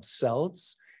photobiont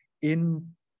cells in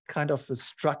kind of a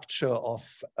structure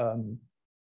of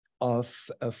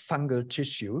fungal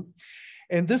tissue.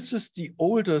 And this is the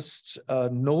oldest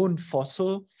known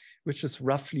fossil, which is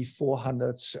roughly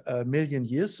 400 million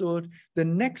years old. The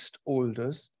next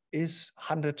oldest is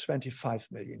 125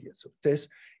 million years old.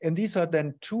 And these are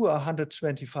then two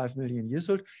 125 million years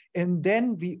old. And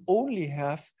then we only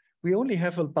have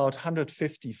about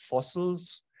 150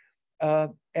 fossils.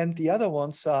 And the other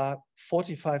ones are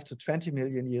 45 to 20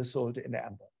 million years old in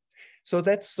amber. So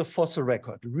that's the fossil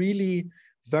record, really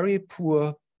very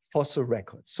poor fossil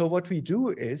record. So what we do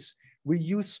is we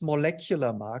use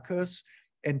molecular markers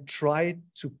and try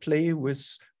to play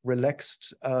with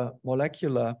relaxed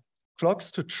molecular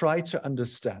clocks to try to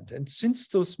understand. And since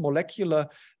those molecular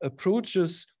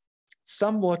approaches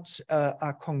somewhat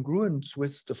are congruent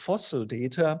with the fossil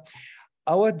data,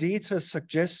 our data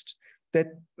suggest that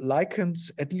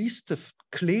lichens, at least the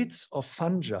clades of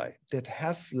fungi that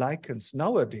have lichens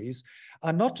nowadays,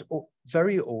 are not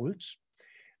very old.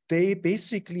 They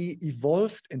basically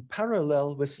evolved in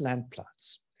parallel with land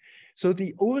plants. So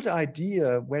the old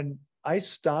idea when I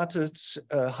started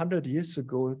 100 years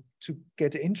ago to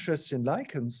get interest in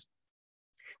lichens,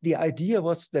 the idea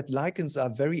was that lichens are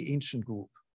a very ancient group.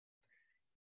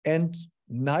 And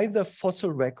neither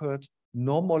fossil record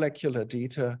nor molecular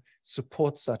data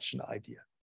support such an idea.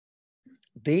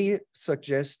 They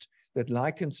suggest that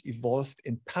lichens evolved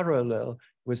in parallel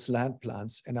with land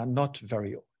plants and are not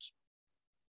very old.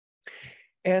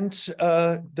 And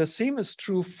the same is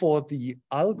true for the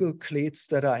algal clades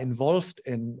that are involved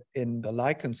in the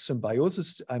lichen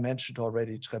symbiosis. I mentioned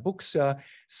already Trebuxia.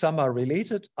 Some are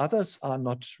related, others are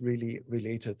not really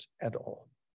related at all.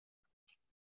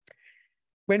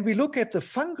 When we look at the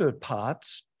fungal part,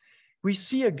 we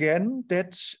see again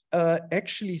that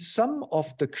actually some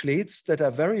of the clades that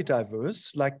are very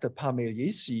diverse, like the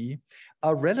Parmeliaceae,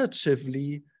 are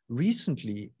relatively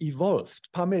recently evolved.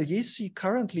 Parmeliaceae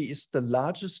currently is the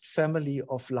largest family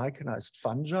of lichenized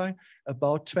fungi.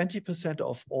 About 20%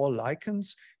 of all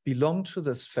lichens belong to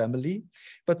this family,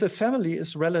 but the family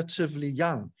is relatively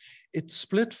young. It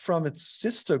split from its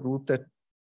sister group that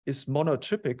is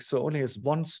monotypic, so only has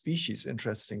one species,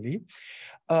 interestingly,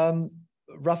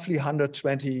 roughly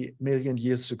 120 million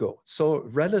years ago. So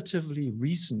relatively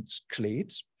recent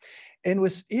clade. And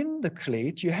within the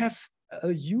clade, you have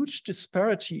a huge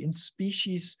disparity in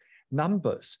species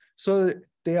numbers. So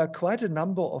there are quite a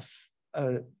number of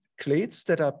clades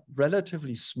that are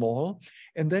relatively small.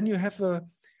 And then you have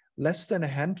less than a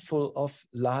handful of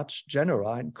large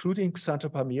genera, including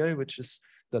Xanthopammiae, which is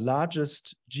the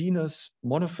largest genus,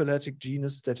 monophyletic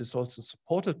genus that is also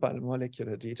supported by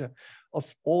molecular data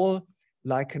of all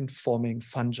lichen-forming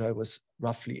fungi with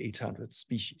roughly 800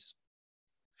 species.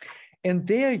 And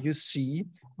there you see,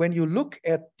 when you look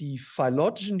at the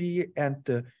phylogeny and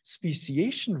the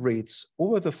speciation rates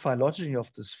over the phylogeny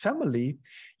of this family,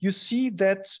 you see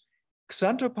that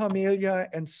Xanthopammelia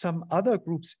and some other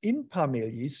groups in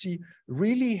Parmeliaceae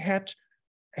really had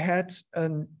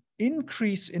an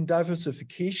increase in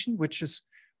diversification, which is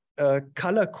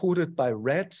color-coded by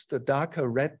red. The darker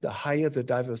red, the higher the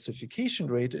diversification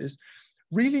rate is.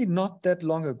 Really not that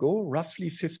long ago, roughly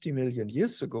 50 million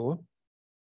years ago.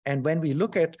 And when we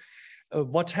look at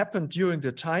what happened during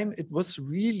the time, it was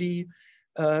really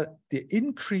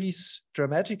the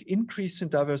dramatic increase in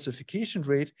diversification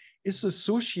rate is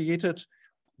associated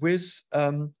with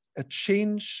a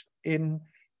change in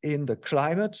the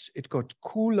climate. It got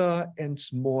cooler and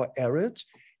more arid,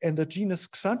 and the genus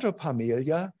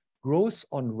Xanthopammelia grows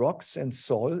on rocks and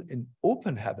soil in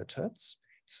open habitats.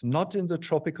 It's not in the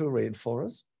tropical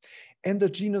rainforest. And the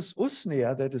genus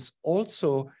Usnea, that is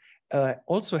also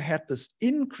had this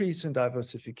increase in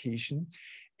diversification,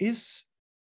 is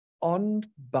on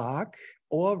bark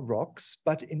or rocks,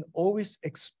 but in always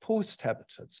exposed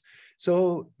habitats.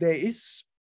 So there is,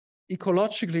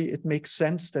 ecologically, it makes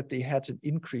sense that they had an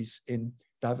increase in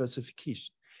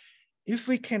diversification. If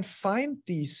we can find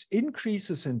these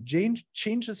increases and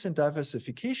changes in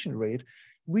diversification rate,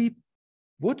 we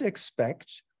would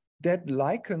expect that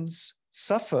lichens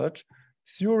suffered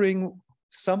during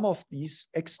some of these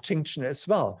extinction as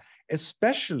well,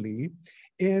 especially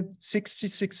in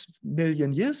 66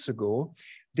 million years ago.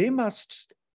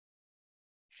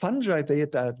 Fungi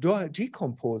that are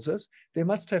decomposers, they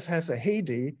must have a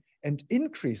heyday and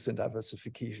increase in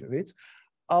diversification rates.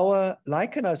 Our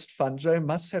lichenized fungi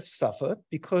must have suffered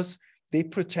because they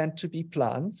pretend to be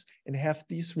plants and have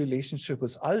these relationships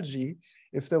with algae.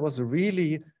 If there was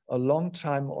really a long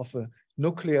time of a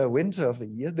nuclear winter of a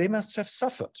year, they must have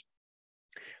suffered.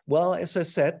 Well, as I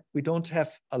said, we don't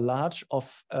have a large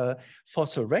of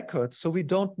fossil records, so we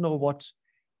don't know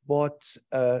what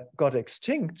got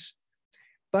extinct.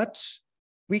 But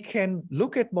we can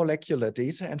look at molecular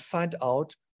data and find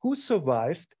out who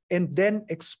survived and then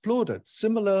exploded,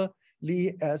 similarly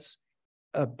as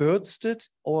birds did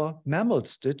or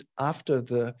mammals did after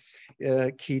the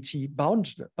KT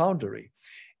boundary.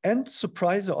 And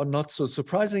surprising or not so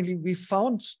surprisingly, we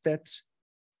found that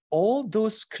all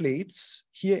those clades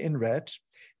here in red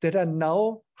that are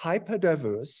now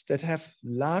hyperdiverse, that have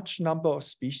large number of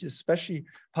species, especially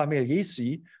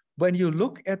Pameliaceae, when you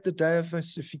look at the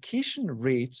diversification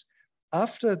rate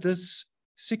after this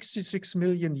 66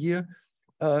 million year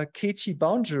KT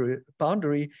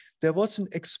boundary, there was an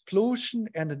explosion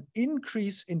and an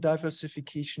increase in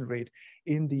diversification rate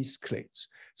in these clades.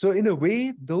 So in a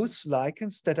way, those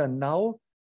lichens that are now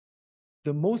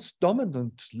the most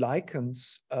dominant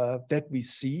lichens that we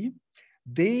see,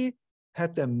 they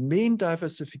had their main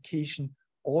diversification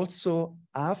also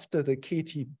after the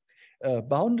KT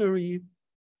boundary.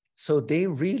 So they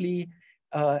really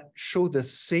show the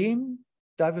same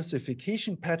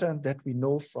diversification pattern that we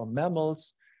know from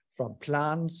mammals, from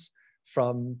plants,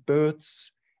 from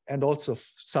birds, and also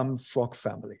some frog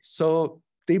families. So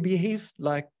they behave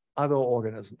like other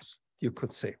organisms, you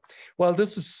could say. Well,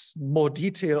 this is more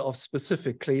detail of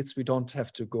specific clades. We don't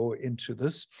have to go into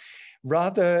this.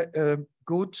 Rather,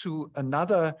 go to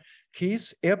another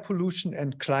case, air pollution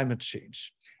and climate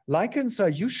change. Lichens are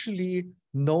usually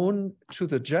known to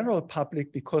the general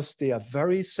public because they are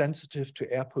very sensitive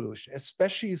to air pollution,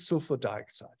 especially sulfur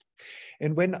dioxide.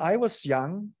 And when I was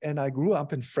young and I grew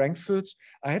up in Frankfurt,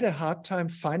 I had a hard time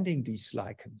finding these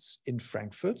lichens in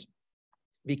Frankfurt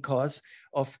because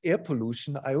of air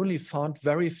pollution. I only found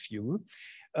very few.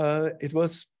 It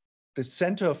was the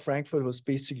center of Frankfurt was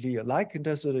basically a lichen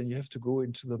desert, and you have to go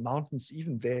into the mountains.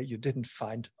 Even there, you didn't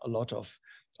find a lot of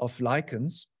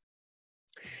lichens.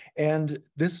 And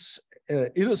this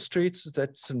illustrates,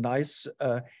 that's a nice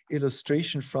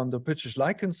illustration from the British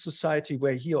Lichen Society,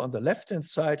 where here on the left-hand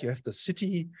side, you have the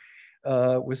city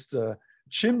with the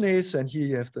chimneys, and here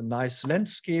you have the nice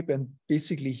landscape. And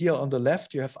basically here on the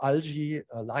left, you have algae,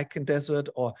 a lichen desert,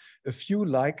 or a few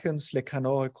lichens,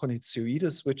 Lecanora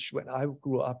conizoides, which when I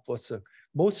grew up was the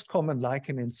most common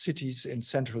lichen in cities in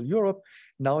Central Europe.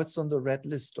 Now it's on the red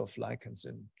list of lichens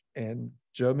in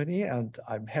Germany, and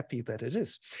I'm happy that it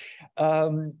is.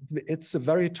 It's a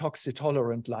very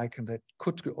toxic-tolerant lichen that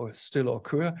could or still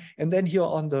occur. And then here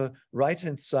on the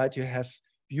right-hand side, you have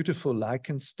beautiful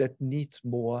lichens that need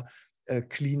more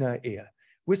cleaner air.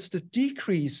 With the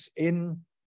decrease in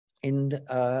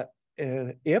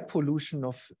air pollution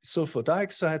of sulfur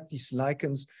dioxide, these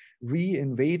lichens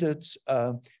re-invaded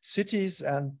cities,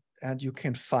 and you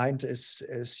can find,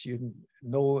 as you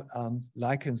know,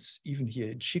 lichens even here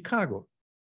in Chicago.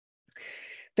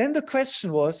 Then the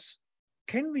question was,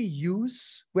 can we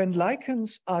use, when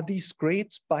lichens are these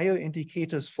great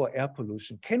bioindicators for air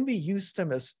pollution, can we use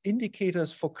them as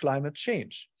indicators for climate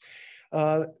change?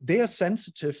 They are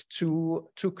sensitive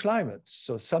to climate.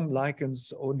 So some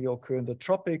lichens only occur in the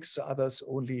tropics, others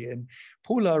only in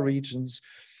polar regions.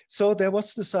 So there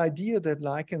was this idea that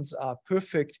lichens are a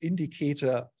perfect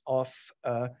indicator of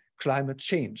climate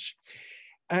change.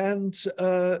 And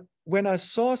when I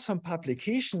saw some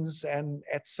publications and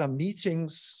at some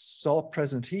meetings saw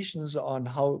presentations on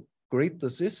how great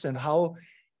this is and how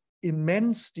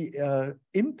immense the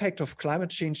impact of climate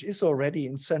change is already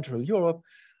in Central Europe,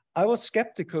 I was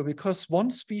skeptical, because one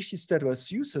species that was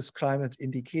used as climate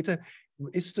indicator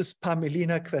is this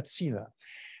Pamelina quercina.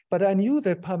 But I knew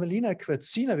that Pamelina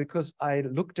quercina, because I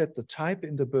looked at the type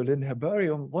in the Berlin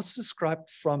Herbarium, was described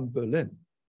from Berlin,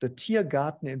 the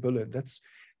Tiergarten in Berlin. That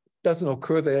doesn't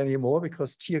occur there anymore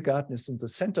because Tiergarten is in the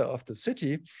center of the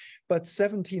city. But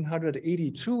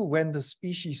 1782, when the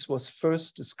species was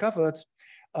first discovered,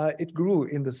 it grew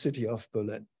in the city of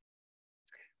Berlin.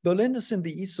 Berlin is in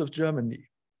the east of Germany,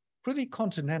 pretty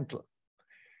continental.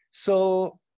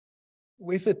 So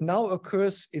if it now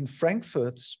occurs in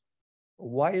Frankfurt,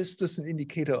 why is this an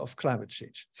indicator of climate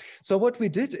change? So what we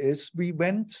did is we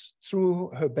went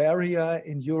through herbaria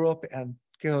in Europe and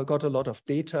got a lot of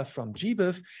data from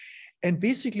GBIF and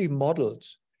basically modeled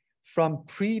from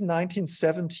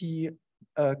pre-1970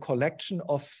 collection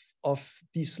of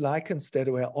these lichens that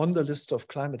were on the list of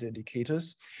climate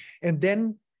indicators, and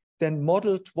then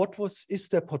modeled what is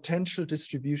their potential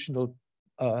distributional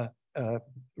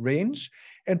range.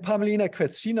 And Pamelina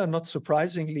quercina, not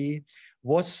surprisingly,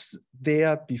 was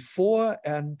there before,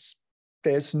 and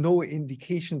there's no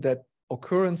indication that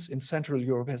occurrence in Central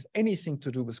Europe has anything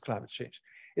to do with climate change.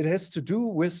 It has to do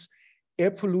with air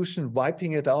pollution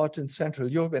wiping it out in Central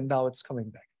Europe, and now it's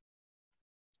coming back.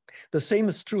 The same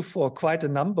is true for quite a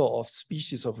number of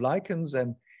species of lichens,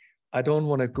 and I don't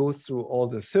want to go through all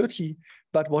the 30,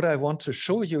 but what I want to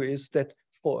show you is that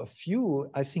for a few,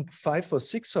 I think 5 or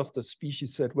 6 of the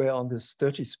species that were on this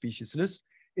 30 species list,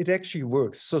 it actually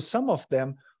works. So some of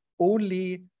them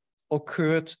only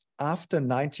occurred after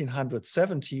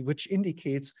 1970, which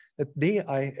indicates that they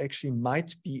actually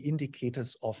might be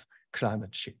indicators of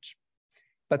climate change.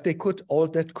 But they could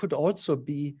that could also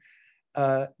be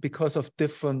because of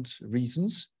different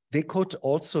reasons. They could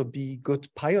also be good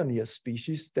pioneer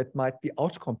species that might be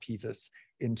outcompeted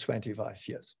in 25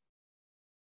 years.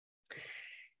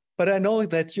 But I know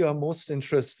that you are most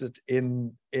interested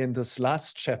in this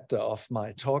last chapter of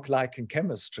my talk, lichen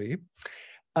chemistry.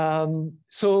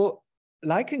 So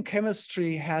lichen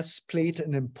chemistry has played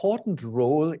an important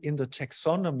role in the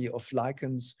taxonomy of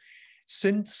lichens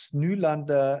since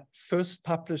Nylander first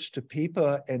published a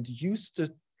paper and used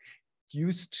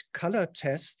color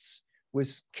tests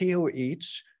with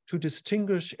KOH to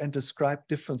distinguish and describe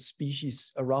different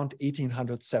species around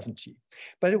 1870.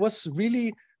 But it was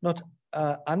really not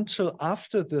until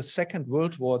after the Second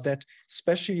World War that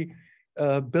especially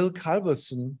Bill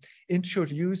Culberson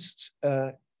introduced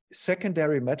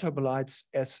secondary metabolites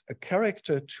as a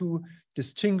character to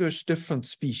distinguish different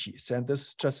species. And this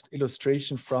is just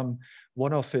illustration from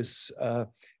one of his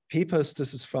papers.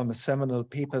 This is from a seminal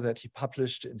paper that he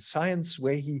published in Science,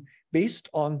 where he, based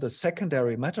on the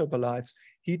secondary metabolites,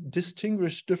 he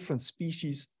distinguished different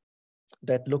species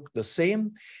that looked the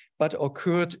same, but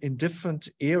occurred in different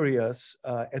areas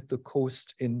at the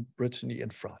coast in Brittany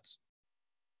and France.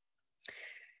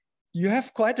 You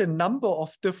have quite a number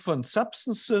of different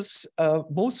substances.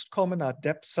 Most common are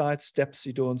depsides,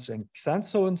 depsidones, and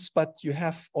xanthones, but you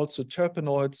have also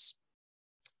terpenoids.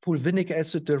 Fulvinic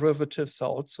acid derivatives are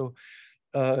also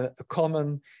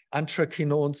common,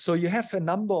 anthracinones. So you have a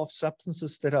number of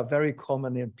substances that are very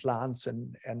common in plants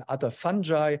and other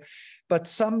fungi, but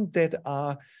some that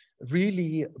are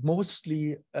really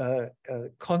mostly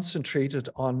concentrated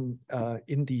on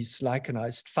in these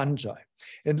lichenized fungi.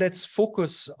 And let's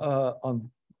focus on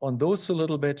those a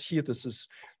little bit here. This is,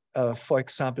 for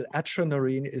example,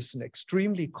 atranorine is an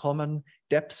extremely common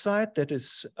depside that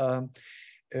is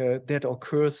that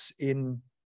occurs in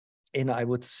I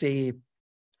would say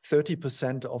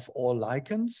 30% of all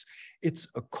lichens. It's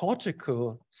a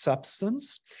cortical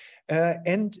substance,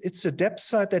 and it's a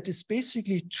depside that is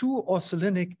basically 2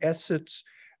 orsolinic acid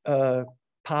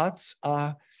parts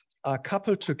are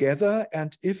coupled together,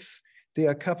 and if they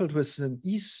are coupled with an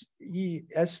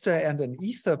ester and an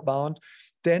ether bound,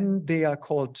 then they are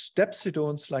called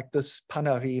depsidones, like this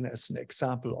panarene as an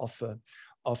example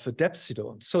of a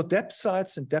depsidone. So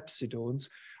depsides and depsidones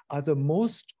are the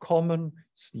most common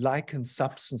lichen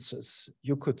substances,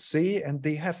 you could say, and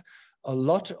they have a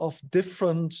lot of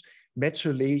different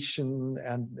methylation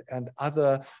and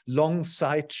other long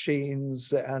side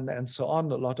chains and so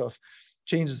on, a lot of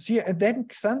changes here. And then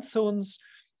xanthones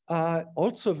are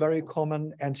also very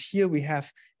common, and here we have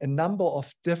a number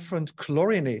of different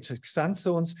chlorinated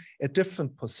xanthones at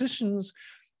different positions.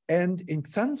 And in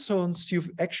xanthones, you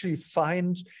actually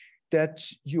find that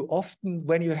you often,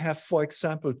 when you have, for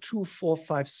example,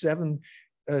 2,4,5,7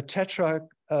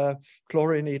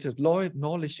 tetrachlorinated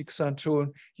Norlichic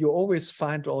xanthone, you always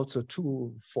find also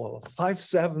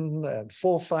 2,4,5,7 and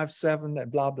 4,5,7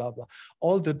 and blah, blah, blah.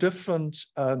 All the different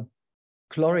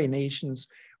chlorinations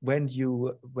when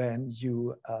you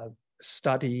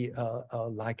study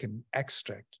like an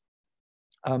extract.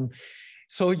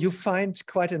 So you find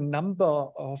quite a number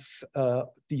of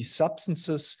these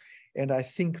substances, and I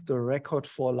think the record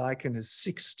for lichen is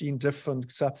 16 different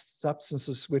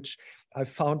substances, which I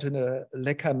found in a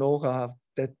Lecanora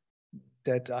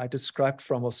that I described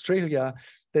from Australia,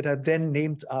 that are then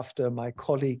named after my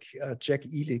colleague Jack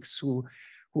Elix, who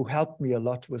helped me a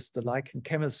lot with the lichen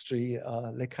chemistry,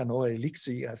 Lecanora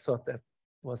elixi. I thought that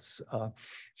was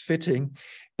fitting.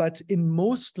 But in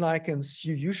most lichens,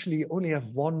 you usually only have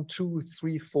 1, 2,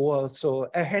 3, 4, so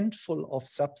a handful of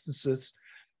substances,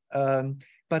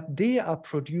 but they are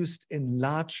produced in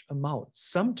large amounts.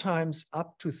 Sometimes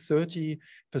up to 30%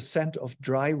 of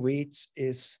dry weight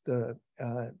is the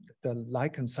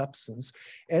lichen substance.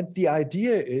 And the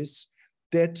idea is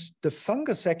that the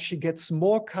fungus actually gets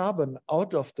more carbon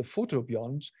out of the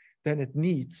photobiont than it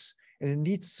needs, and it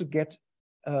needs to get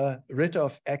rid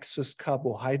of excess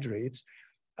carbohydrates.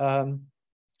 And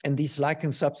these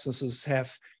lichen substances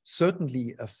have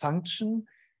certainly a function.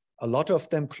 A lot of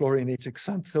them, chlorinated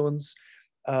xanthones,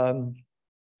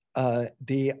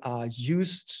 they are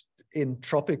used in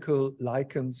tropical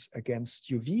lichens against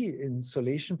UV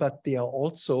insolation, but they are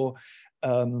also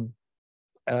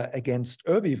against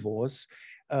herbivores.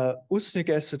 Usnic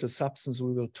acid, a substance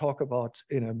we will talk about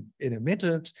in a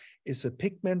minute, is a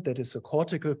pigment that is a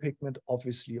cortical pigment,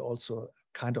 obviously also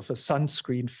kind of a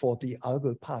sunscreen for the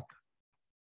algal partner.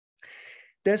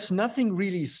 There's nothing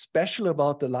really special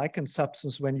about the lichen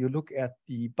substance when you look at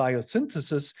the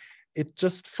biosynthesis. It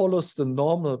just follows the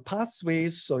normal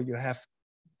pathways. So you have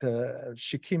the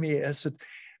shikimi acid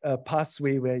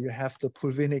pathway where you have the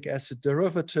pulvinic acid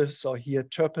derivatives, or here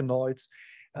terpenoids,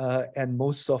 and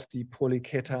most of the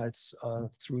polyketides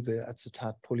through the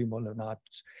acetate polymonoate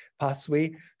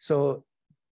pathway. So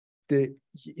the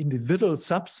individual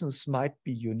substance might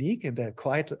be unique, and there are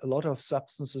quite a lot of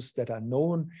substances that are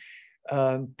known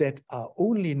that are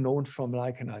only known from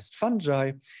lichenized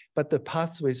fungi, but the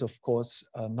pathways, of course,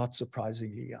 not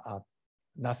surprisingly, are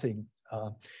nothing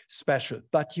special.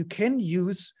 But you can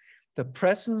use the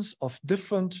presence of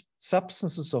different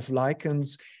substances of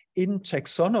lichens in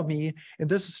taxonomy, and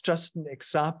this is just an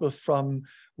example from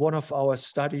one of our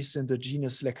studies in the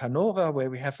genus Lecanora, where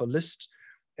we have a list,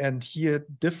 and here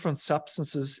different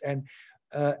substances, and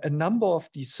a number of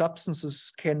these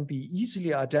substances can be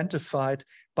easily identified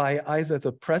by either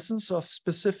the presence of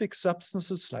specific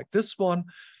substances like this one,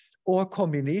 or a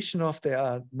combination of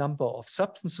their number of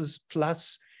substances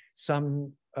plus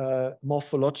some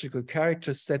morphological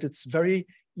characters, that it's very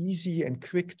easy and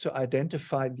quick to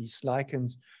identify these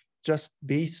lichens just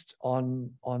based on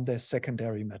their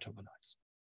secondary metabolites.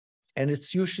 And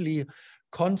it's usually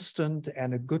constant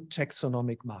and a good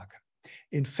taxonomic marker.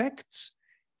 In fact,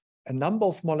 a number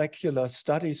of molecular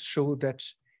studies show that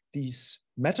these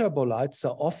metabolites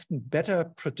are often better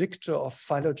predictor of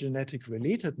phylogenetic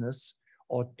relatedness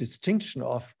or distinction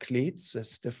of clades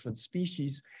as different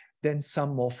species than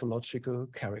some morphological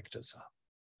characters are.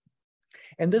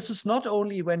 And this is not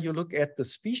only when you look at the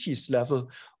species level,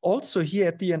 also here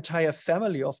at the entire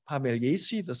family of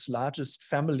Pameliaceae, this largest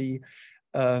family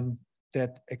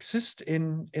that exist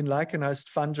in lichenized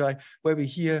fungi, where we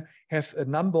here have a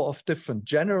number of different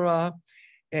genera.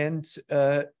 And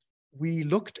we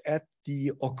looked at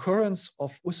the occurrence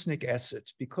of usnic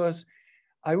acid, because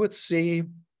I would say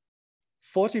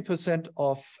 40%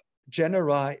 of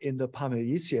genera in the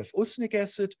Pameliaceae have usnic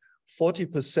acid,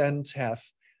 40% have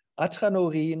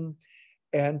atranorine,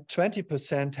 and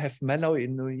 20% have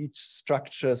melanoid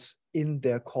structures in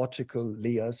their cortical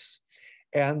layers.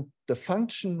 And the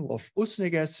function of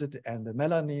usnic acid and the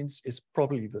melanins is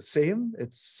probably the same.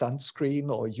 It's sunscreen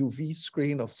or UV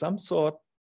screen of some sort.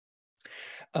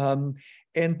 And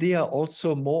they are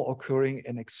also more occurring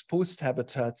in exposed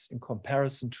habitats in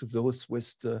comparison to those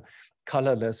with the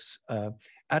colorless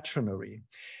atranorine.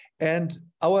 And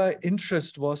our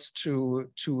interest was to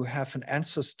have an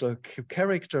ancestor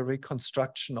character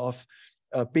reconstruction of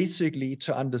basically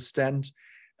to understand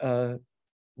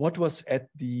what was at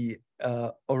the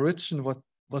origin, what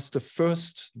was the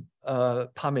first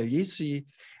Pameliaceae,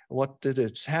 what did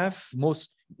it have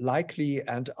most likely,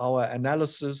 and our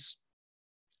analysis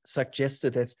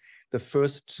suggested that the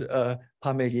first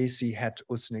Pameliaceae had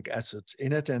usnic acid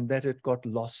in it, and that it got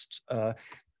lost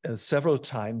several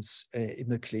times in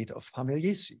the clade of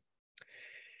Pameliaceae.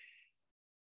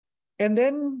 And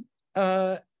then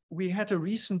we had a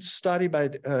recent study by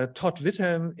Todd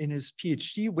Whittam in his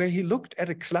PhD, where he looked at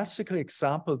a classical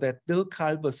example that Bill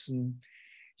Culberson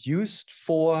used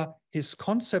for his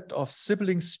concept of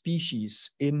sibling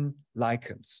species in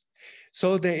lichens.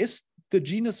 So there is the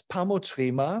genus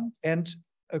Pamotrema and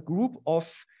a group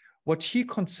of what he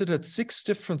considered 6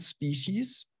 different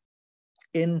species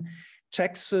in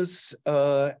Texas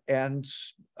and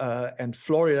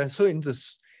Florida, so in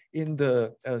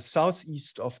the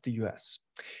southeast of the US.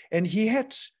 And he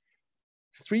had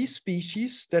 3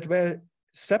 species that were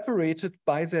separated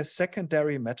by their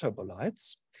secondary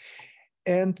metabolites,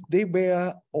 and they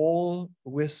were all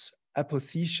with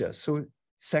apothecia, so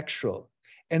sexual.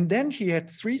 And then he had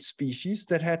 3 species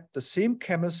that had the same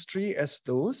chemistry as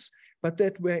those, but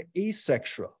that were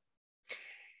asexual.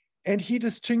 And he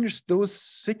distinguished those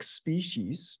 6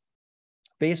 species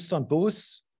based on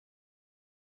both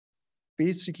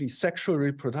basically sexual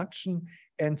reproduction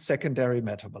and secondary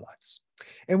metabolites.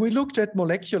 And we looked at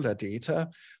molecular data.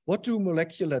 What do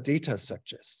molecular data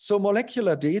suggest? So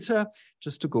molecular data,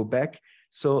 just to go back,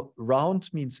 so round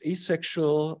means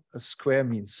asexual, a square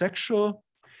means sexual.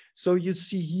 So you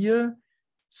see here,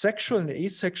 sexual and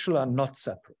asexual are not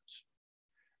separate.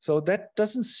 So that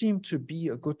doesn't seem to be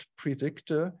a good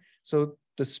predictor. So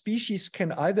the species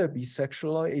can either be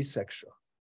sexual or asexual.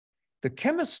 The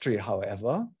chemistry,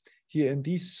 however, here in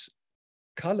these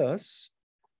colors,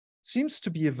 seems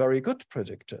to be a very good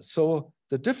predictor. So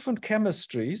the different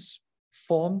chemistries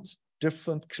formed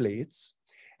different clades.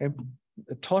 And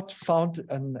Todd found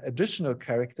an additional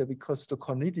character because the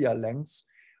conidia length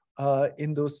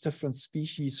in those different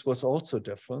species was also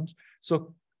different.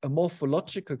 So a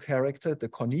morphological character, the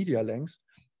conidia length,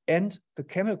 and the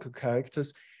chemical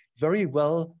characters very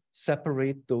well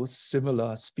separate those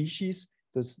similar species.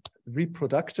 The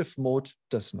reproductive mode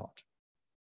does not.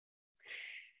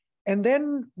 And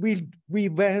then we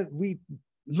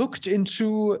looked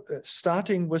into,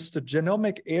 starting with the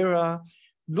genomic era,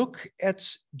 look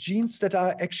at genes that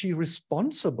are actually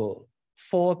responsible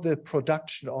for the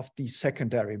production of these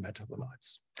secondary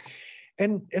metabolites.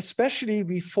 And especially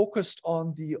we focused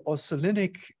on the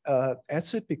orsolinic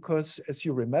acid because, as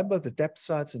you remember, the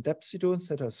depsides and depsidones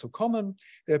that are so common,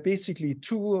 they're basically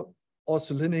two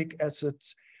orsolinic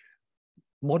acids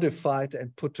modified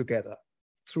and put together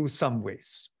through some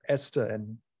ways, ester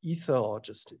and ether, or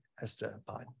just ester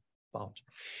bound.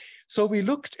 So we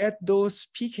looked at those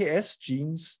PKS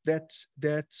genes that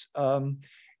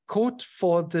code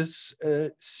for this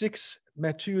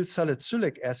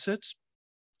 6-methylsalicylic acid,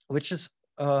 which is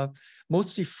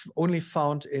mostly only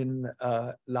found in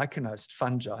lichenized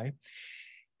fungi.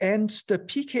 And the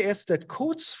PKS that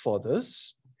codes for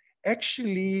this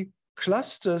actually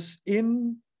clusters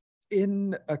in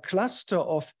a cluster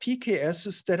of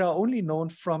PKSs that are only known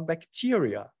from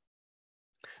bacteria.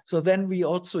 So then we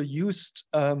also used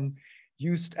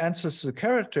ancestor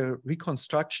character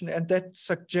reconstruction, and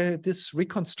this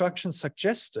reconstruction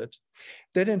suggested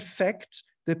that in fact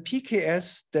the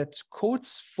PKS that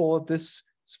codes for this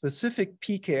specific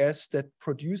PKS that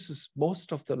produces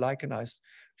most of the lichenized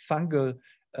fungal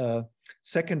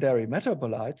secondary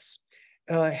metabolites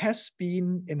has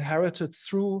been inherited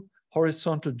through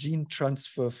horizontal gene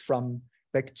transfer from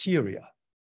bacteria.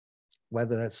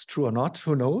 Whether that's true or not,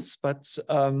 who knows? But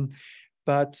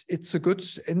it's a good,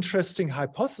 interesting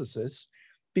hypothesis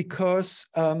because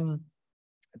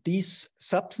these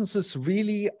substances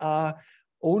really are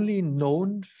only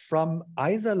known from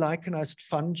either lichenized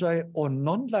fungi or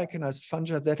non-lichenized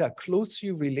fungi that are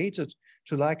closely related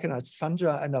to lichenized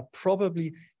fungi and are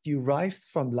probably derived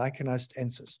from lichenized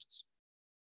ancestors.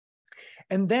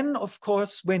 And then, of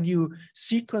course, when you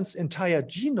sequence entire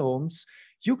genomes,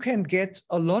 you can get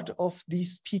a lot of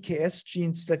these PKS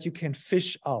genes that you can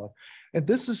fish out. And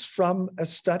this is from a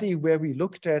study where we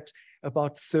looked at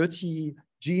about 30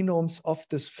 genomes of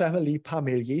this family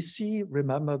Parmeliaceae.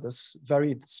 Remember this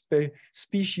very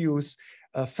specious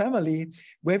family,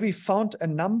 where we found a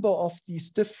number of these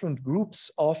different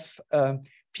groups of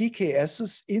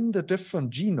PKSs in the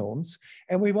different genomes.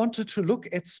 And we wanted to look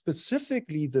at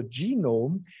specifically the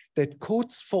genome that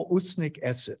codes for usnic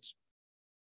acid.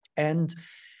 And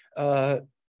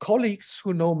colleagues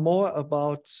who know more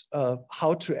about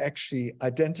how to actually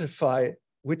identify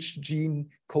which gene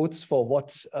codes for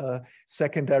what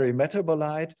secondary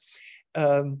metabolite,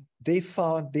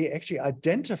 they actually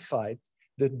identified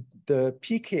the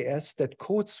PKS that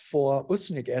codes for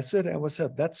usnic acid, and we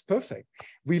said, that's perfect.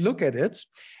 We look at it,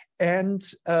 and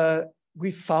we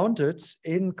found it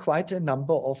in quite a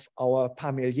number of our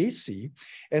Parmeliaceae.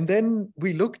 And then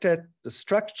we looked at the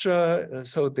structure,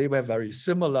 so they were very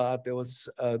similar. There was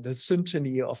the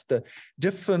synteny of the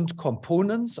different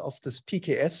components of this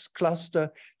PKS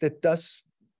cluster that does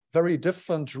very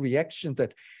different reaction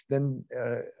that then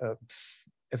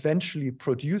eventually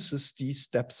produces these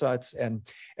depsides and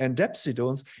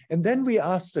depsidones. And then we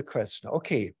asked the question,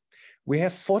 okay, we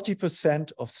have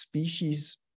 40% of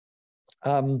species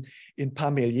in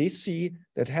Parmeliaceae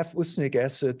that have usnic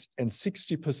acid and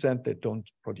 60% that don't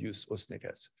produce usnic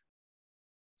acid.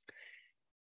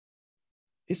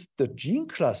 Is the gene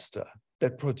cluster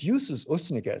that produces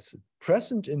usnic acid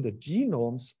present in the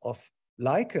genomes of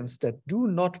lichens that do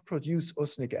not produce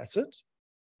usnic acid,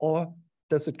 or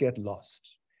does it get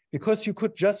lost? Because it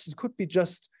could be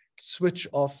just switch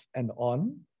off and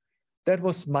on. That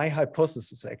was my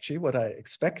hypothesis, actually, what I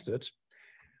expected.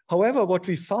 However, what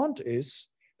we found is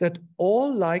that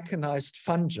all lichenized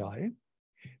fungi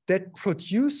that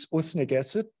produce usnic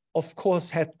acid, of course,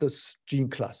 had this gene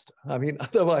cluster. I mean,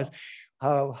 otherwise,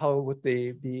 how would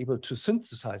they be able to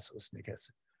synthesize usnic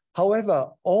acid?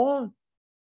 However, all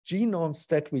genomes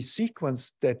that we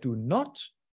sequenced that do not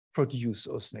produce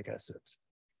usnic acid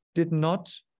did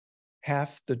not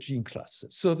have the gene cluster.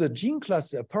 So the gene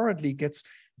cluster apparently gets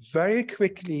very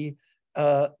quickly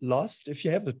lost. If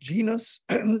you have a genus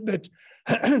that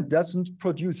doesn't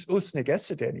produce usnic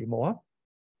acid anymore,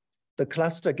 the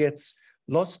cluster gets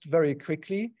lost very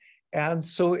quickly, and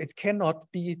so it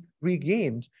cannot be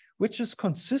regained, which is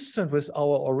consistent with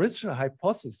our original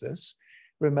hypothesis.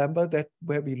 Remember that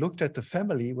where we looked at the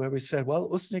family, where we said, well,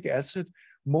 usnic acid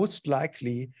most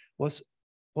likely was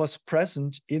was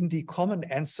present in the common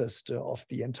ancestor of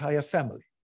the entire family.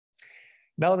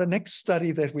 Now, the next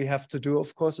study that we have to do,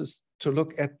 of course, is to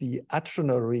look at the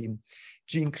adrenaline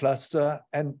gene cluster.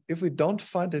 And if we don't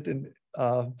find it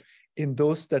in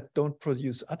those that don't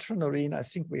produce adrenaline, I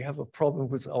think we have a problem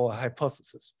with our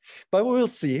hypothesis. But we'll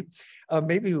see.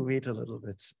 Maybe we wait a little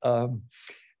bit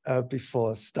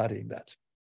before studying that.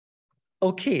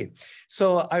 Okay,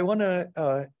 so I want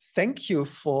to thank you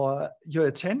for your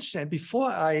attention. And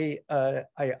before I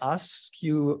ask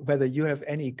you whether you have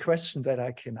any questions that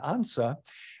I can answer,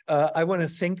 I want to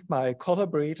thank my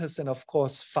collaborators and, of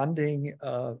course, funding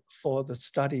for the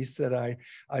studies that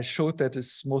I showed that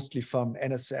is mostly from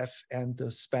NSF and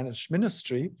the Spanish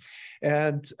ministry.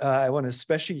 And I want to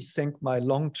especially thank my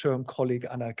long-term colleague,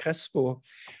 Ana Crespo,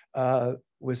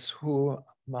 with whom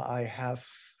I have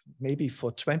maybe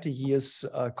for 20 years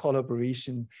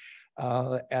collaboration,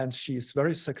 and she's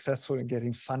very successful in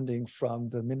getting funding from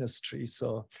the ministry.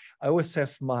 So I always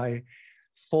have my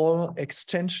fall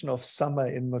extension of summer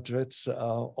in Madrid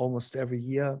almost every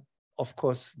year. Of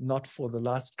course, not for the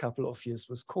last couple of years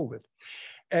with COVID.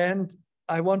 And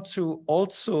I want to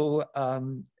also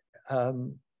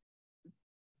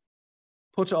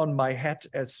put on my hat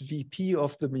as VP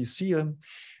of the museum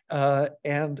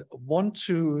and want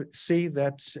to say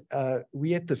that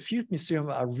we at the Field Museum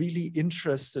are really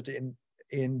interested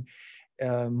in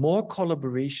more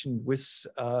collaboration with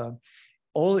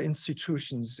all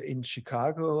institutions in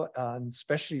Chicago, and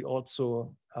especially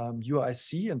also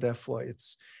UIC, and therefore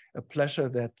it's a pleasure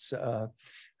that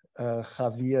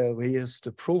Javier Reyes,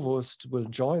 the provost, will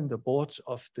join the board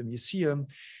of the museum.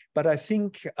 But I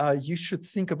think you should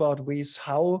think about ways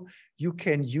how you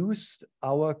can use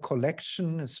our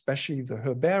collection, especially the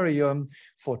herbarium,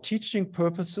 for teaching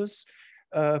purposes,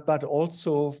 but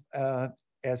also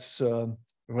as a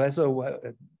reservoir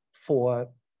for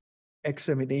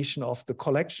examination of the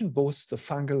collection, both the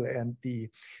fungal and the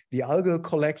algal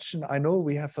collection. I know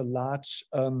we have a large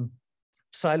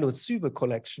psilocybe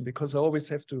collection because I always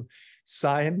have to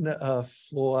sign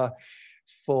for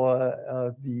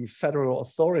the federal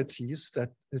authorities that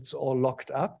it's all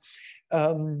locked up.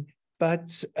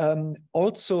 But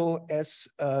also as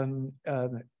a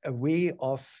way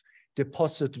of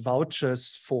deposit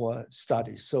vouchers for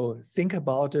studies. So think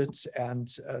about it. And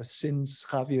since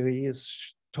Javier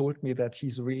has told me that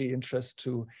he's really interested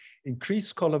to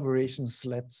increase collaborations,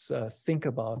 let's think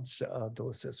about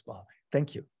those as well.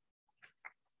 Thank you.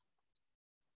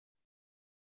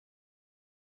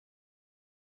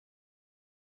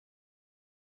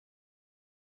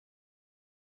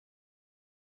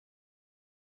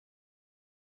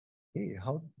 Hey,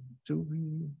 how do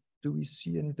we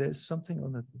see any? There's something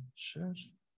on the chat.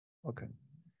 Okay.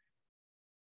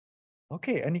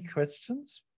 Okay, any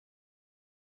questions?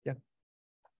 Yeah.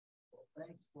 Well,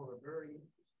 thanks for a very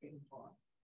interesting talk.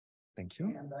 Thank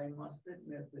you. And I must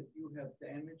admit that you have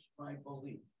damaged my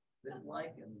belief that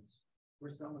lichens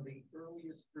were some of the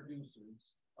earliest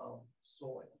producers of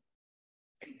soil.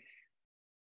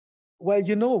 Well,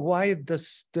 you know why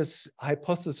this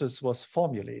hypothesis was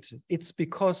formulated? It's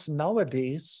because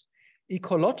nowadays,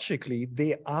 ecologically,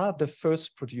 they are the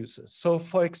first producers. So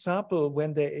for example,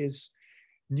 when there is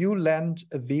new land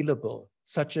available,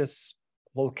 such as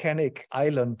volcanic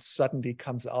island suddenly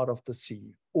comes out of the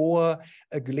sea, or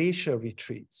a glacier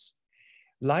retreats,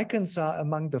 lichens are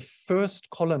among the first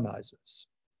colonizers.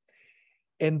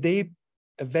 And they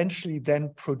eventually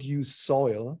then produce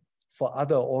soil for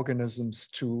other organisms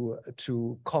to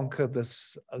conquer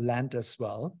this land as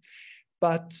well.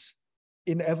 But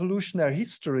in evolutionary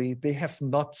history, they have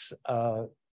not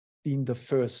been the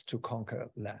first to conquer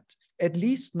land, at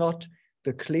least not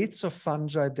the clades of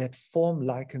fungi that form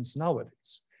lichens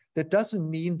nowadays. That doesn't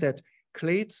mean that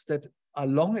clades that are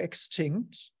long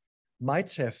extinct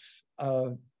might have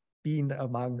been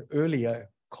among earlier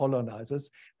colonizers,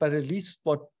 but at least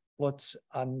what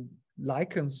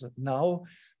lichens now,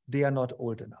 they are not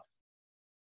old enough.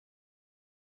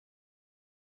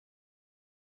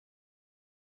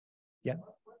 Yeah.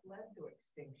 What led to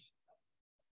extinction?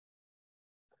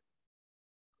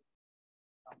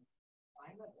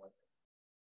 Climate, was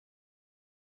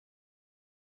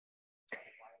it?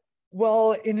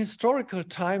 Well, in historical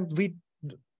time,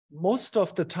 most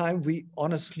of the time, we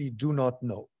honestly do not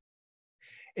know.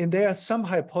 And there are some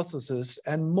hypotheses,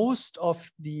 and most of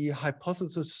the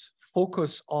hypotheses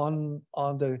focus on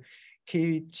the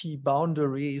KT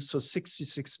boundary, so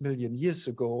 66 million years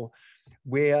ago,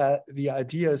 where the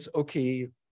idea is, okay,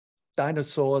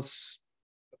 dinosaurs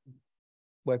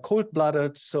were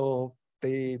cold-blooded, so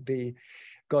they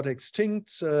got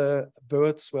extinct.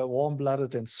 Birds were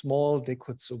warm-blooded and small. They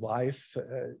could survive.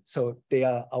 So they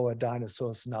are our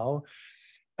dinosaurs now.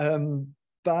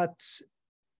 But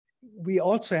we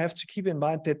also have to keep in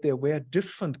mind that there were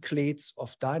different clades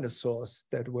of dinosaurs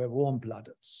that were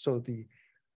warm-blooded. So the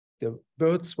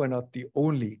birds were not the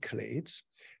only clade,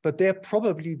 but they're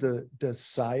probably the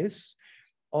size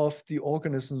of the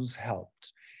organisms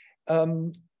helped.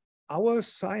 Our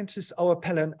scientists,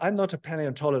 I'm not a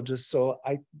paleontologist, so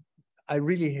I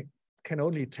really can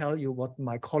only tell you what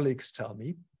my colleagues tell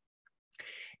me.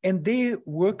 And they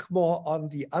work more on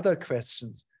the other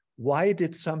questions. Why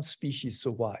did some species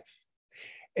survive?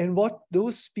 And what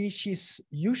those species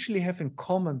usually have in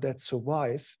common that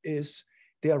survive is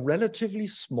they are relatively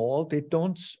small. They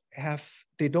don't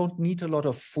need a lot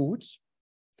of food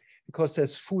because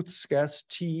there's food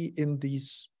scarcity in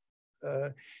these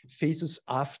phases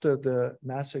after the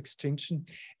mass extinction.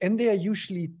 And they are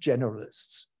usually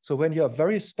generalists. So when you are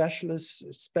very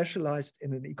specialized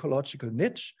in an ecological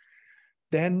niche,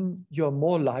 then you're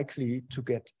more likely to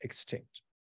get extinct.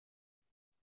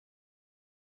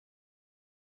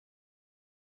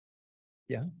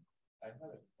 Yeah. I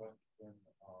had a question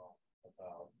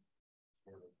about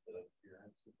sort of the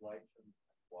appearance of lichens,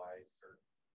 why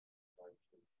certain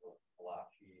lichens look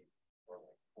blotchy or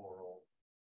like coral,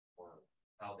 or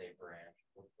how they branch.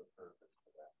 What's the purpose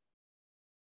of that?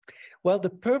 Well,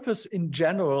 the purpose in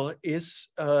general is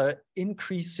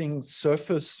increasing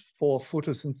surface for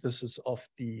photosynthesis of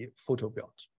the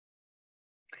photobiont.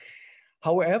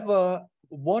 However,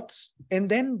 and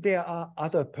then there are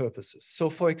other purposes. So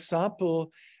for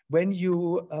example, when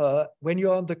you're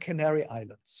on the Canary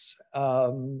Islands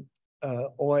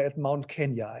or at Mount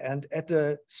Kenya, and at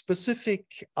a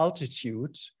specific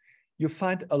altitude, you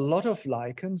find a lot of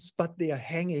lichens, but they are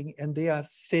hanging and they are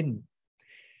thin.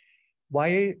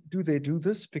 Why do they do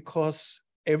this? Because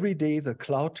every day the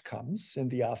cloud comes in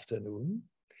the afternoon,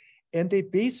 and they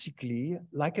basically,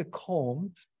 like a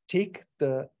comb, take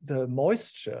the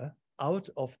moisture out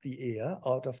of the air,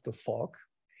 out of the fog,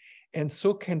 and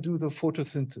so can do the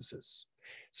photosynthesis.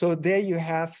 So there you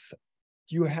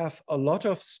have a lot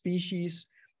of species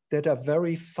that are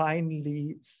very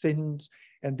finely thinned,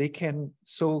 and they can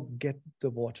so get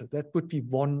the water. That would be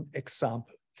one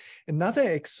example. Another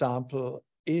example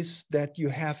is that you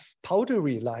have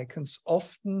powdery lichens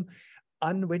often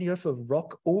when you have a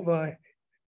rock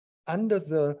under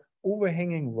the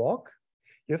overhanging rock,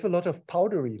 you have a lot of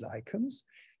powdery lichens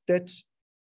that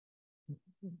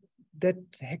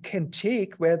can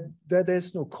take where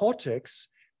there's no cortex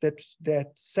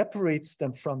that separates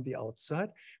them from the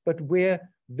outside, but where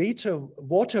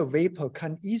water vapor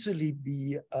can easily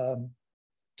be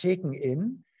taken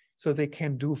in, so they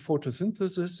can do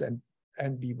photosynthesis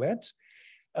and be wet.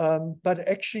 But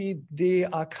actually they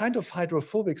are kind of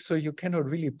hydrophobic, so you cannot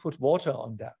really put water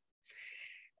on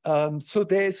them. So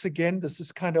there is, again, this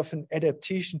is kind of an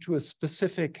adaptation to a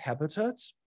specific habitat.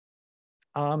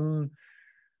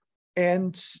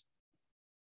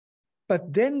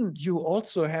 But then you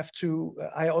also have to,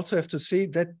 I also have to say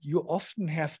that you often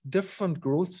have different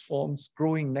growth forms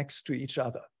growing next to each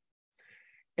other.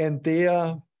 And they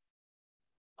are,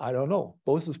 I don't know,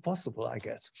 both is possible, I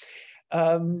guess.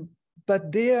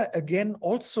 But there again,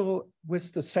 also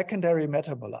with the secondary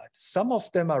metabolites, some of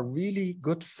them are really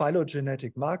good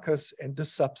phylogenetic markers, and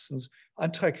this substance,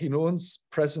 anthraquinones,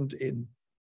 present in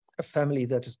a family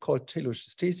that is called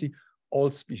Telochistaceae,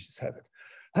 all species have it.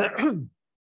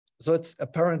 So it's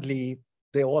apparently,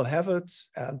 they all have it,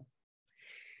 and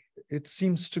it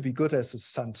seems to be good as a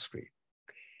sunscreen.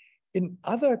 In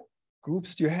other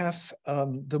groups, you have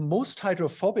the most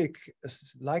hydrophobic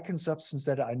lichen substance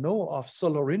that I know of,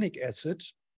 solorinic acid,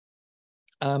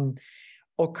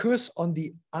 occurs on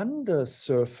the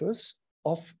undersurface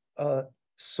of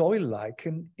soil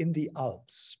lichen in the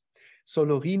Alps,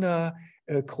 Solorina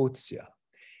crocea.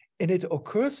 And it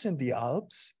occurs in the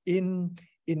Alps in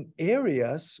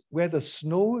areas where the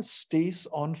snow stays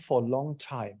on for a long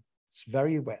time. It's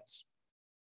very wet.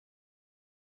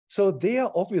 So there,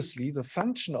 obviously, the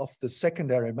function of the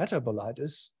secondary metabolite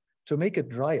is to make it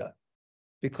drier,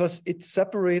 because it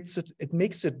separates it, it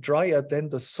makes it drier than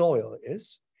the soil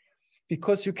is,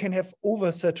 because you can have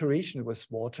oversaturation with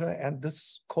water, and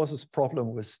this causes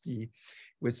problem with the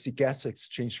gas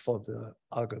exchange for the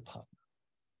algal partner.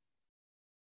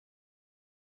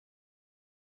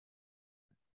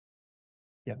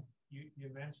 Yeah. You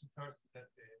mentioned, Thorsten, that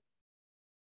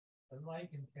the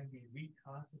lichen can be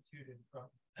reconstituted from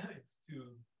its two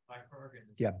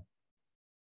microorganisms. Yeah.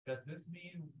 Does this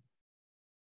mean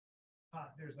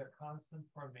there's a constant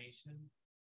formation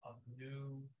of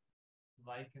new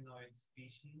lichenoid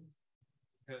species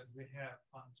because we have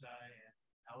fungi and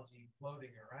algae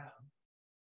floating around.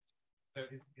 So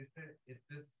is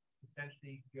this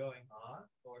essentially going on,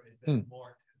 or is there more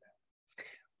to that?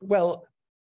 Well,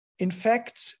 in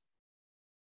fact,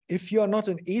 if you are not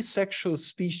an asexual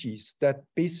species that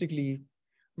basically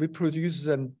reproduces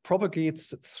and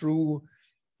propagates through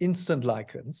instant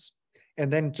lichens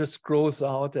and then just grows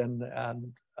out and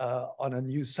on a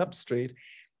new substrate,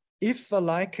 if a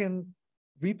lichen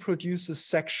reproduces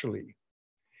sexually,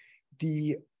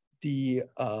 the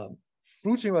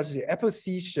fruiting roots, the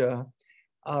apothecia,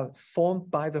 are formed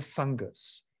by the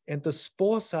fungus, and the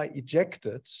spores are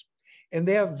ejected. And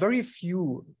there are very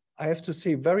few, I have to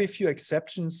say, very few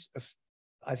exceptions.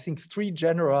 I think 3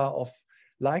 genera of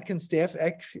lichens, they have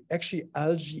actually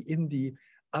algae in the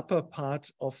upper part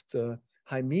of the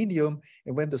hymenium,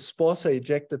 and when the spores are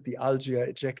ejected, the algae are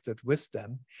ejected with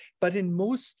them. But in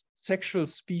most sexual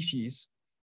species,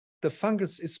 the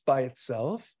fungus is by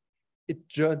itself,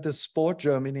 the spore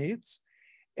germinates,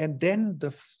 and then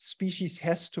the species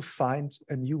has to find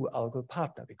a new algal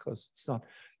partner because it's not.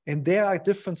 And there are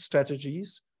different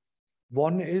strategies.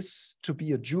 One is to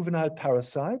be a juvenile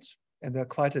parasite, and there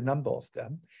are quite a number of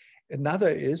them. Another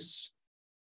is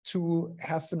to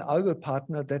have an algal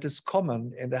partner that is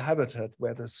common in the habitat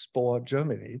where the spore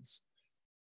germinates.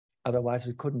 Otherwise,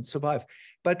 it couldn't survive.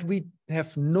 But we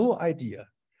have no idea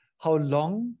how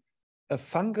long a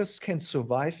fungus can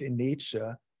survive in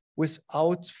nature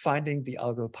without finding the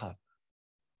algal partner.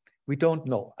 We don't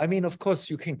know. I mean, of course,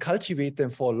 you can cultivate them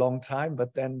for a long time,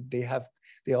 but then they have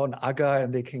their own agar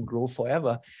and they can grow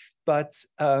forever. But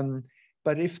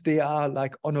if they are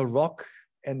like on a rock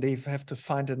and they have to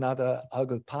find another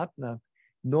algal partner,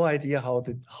 no idea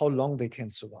how long they can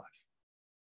survive.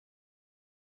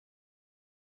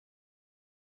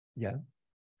 Yeah.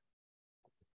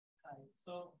 Hi.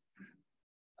 So,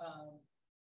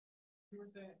 you were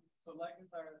saying, so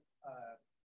lichens are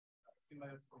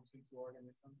symbiotes between 2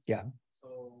 organisms. Yeah.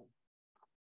 So,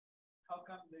 how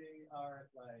come they are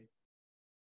like,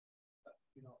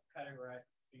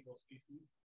 categorized as a single species?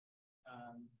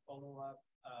 Follow up,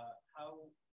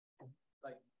 how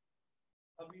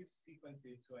do you sequence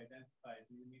it to identify?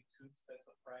 Do you need 2 sets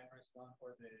of primers, one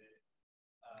for the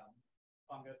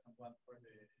fungus and one for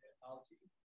the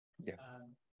algae? Yeah.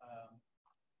 And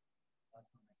that's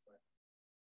my next question.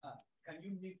 Can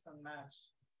you mix and match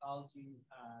algae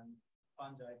and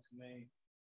fungi to make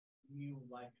new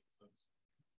lichens?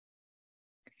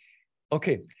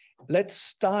 Okay, let's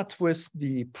start with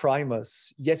the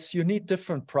primers. Yes, you need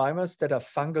different primers that are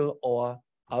fungal or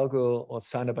algal or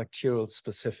cyanobacterial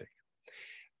specific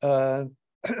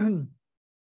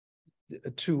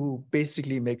to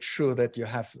basically make sure that you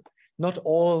have, not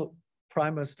all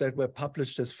primers that were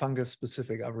published as fungus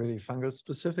specific are really fungal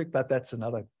specific, but that's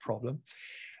another problem.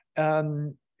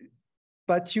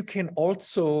 But you can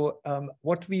also,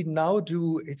 what we now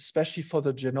do, especially for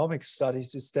the genomic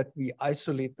studies, is that we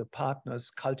isolate the partners,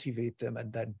 cultivate them,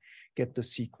 and then get the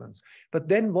sequence. But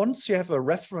then once you have a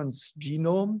reference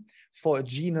genome for a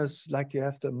genus, like you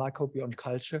have the microbiome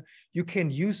culture, you can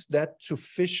use that to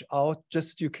fish out,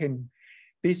 you can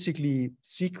basically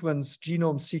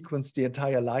genome sequence the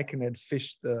entire lichen and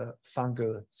fish the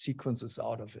fungal sequences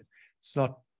out of it. It's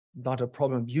not a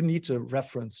problem. You need a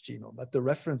reference genome, but the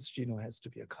reference genome has to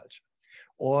be a culture.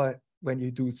 Or when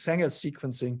you do Sanger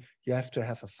sequencing, you have to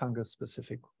have a fungus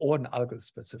specific or an algal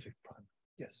specific primer.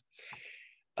 Yes.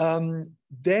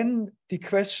 Then the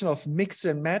question of mix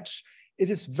and match, it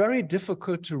is very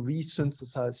difficult to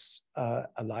resynthesize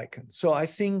a lichen. So I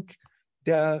think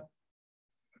there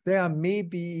are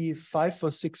maybe 5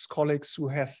 or 6 colleagues who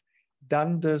have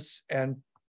done this, and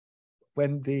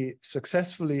when they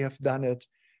successfully have done it,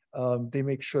 they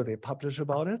make sure they publish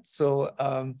about it. So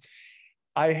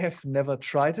I have never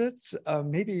tried it,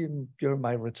 maybe during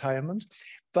my retirement,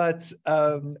 but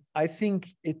I think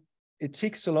it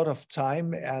takes a lot of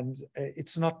time and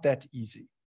it's not that easy.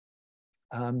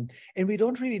 And we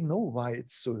don't really know why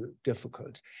it's so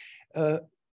difficult.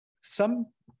 Some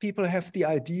people have the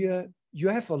idea you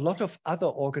have a lot of other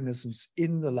organisms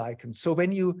in the lichen. So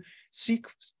when you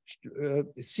sequence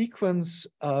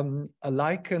a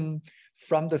lichen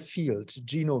from the field,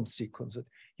 genome sequence it,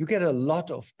 you get a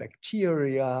lot of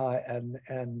bacteria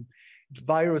and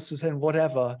viruses and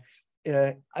whatever,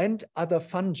 and other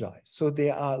fungi. So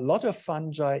there are a lot of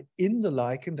fungi in the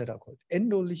lichen that are called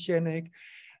endolichenic.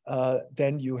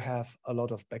 Then you have a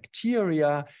lot of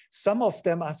bacteria. Some of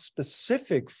them are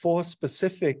specific for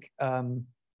specific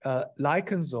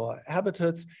lichens or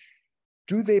habitats.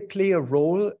 Do they play a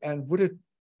role? And would it,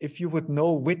 if you would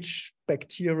know which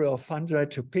bacteria or fungi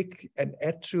to pick and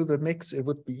add to the mix, it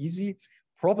would be easy?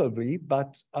 probably,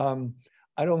 but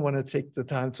I don't want to take the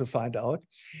time to find out.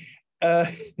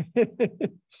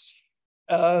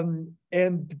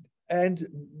 And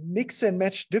mix and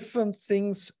match different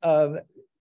things.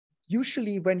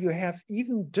 Usually when you have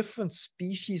even different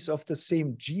species of the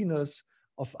same genus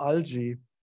of algae,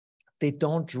 they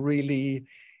don't really,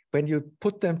 when you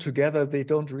put them together, they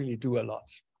don't really do a lot.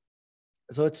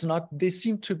 So it's not, they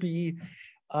seem to be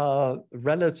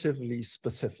relatively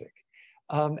specific.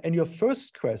 And your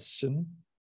first question,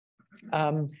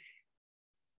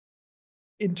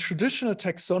 in traditional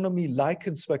taxonomy,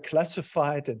 lichens were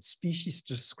classified and species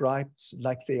described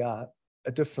like they are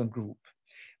a different group.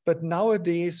 But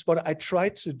nowadays, what I try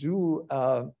to do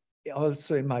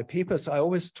also in my papers, I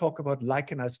always talk about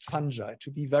lichenized fungi.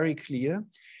 To be very clear,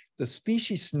 the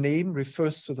species name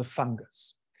refers to the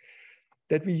fungus.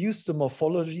 That we use the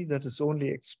morphology that is only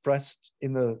expressed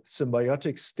in the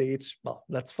symbiotic state, well,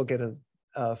 let's forget it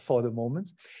for the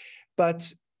moment.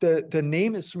 But the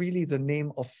name is really the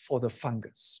name for the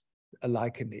fungus, a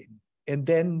lichen name. And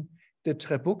then the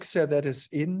Trebuxia that is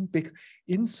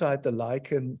inside the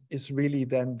lichen is really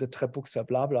then the Trebuxia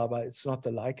blah, blah, blah. It's not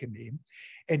the lichen name.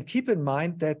 And keep in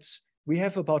mind that we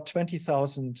have about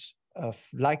 20,000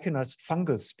 lichenized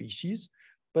fungal species,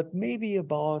 but maybe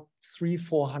about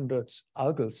 300-400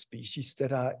 algal species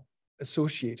that are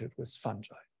associated with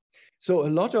fungi. So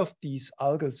a lot of these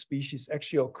algal species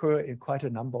actually occur in quite a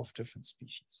number of different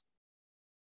species.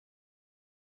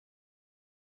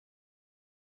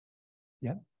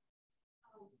 Yeah.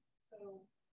 So,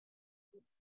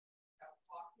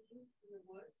 walking in the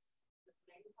woods with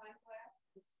magnifying glass,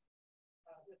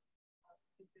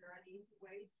 is there an easy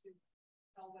way to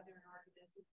tell whether an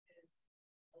organism is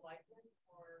a lichen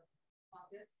or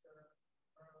fungus or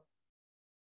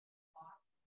moss?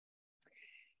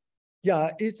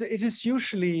 Yeah, it is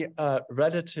usually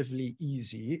relatively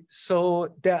easy.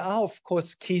 So there are, of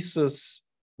course, cases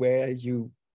where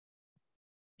you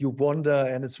wonder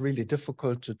and it's really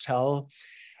difficult to tell.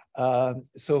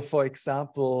 So for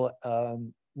example,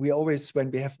 we always, when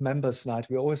we have members night,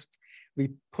 we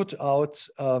put out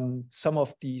some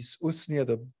of these Usnea,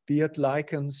 the beard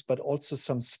lichens, but also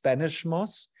some Spanish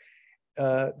moss.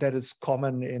 That is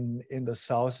common in the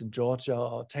South, in Georgia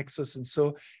or Texas. And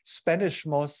so Spanish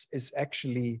moss is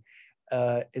actually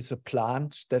is a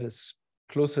plant that is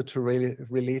closer to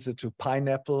related to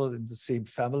pineapple in the same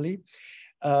family.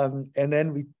 And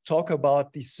then we talk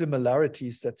about the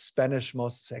similarities that Spanish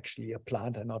moss is actually a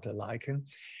plant and not a lichen.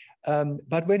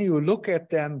 But when you look at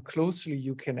them closely,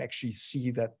 you can actually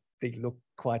see that they look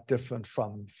quite different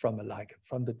from a lichen.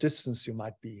 From the distance, you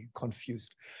might be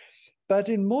confused. But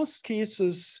in most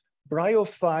cases,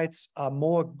 bryophytes are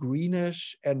more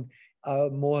greenish and are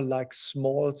more like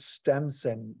small stems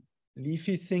and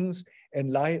leafy things.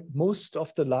 And most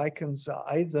of the lichens are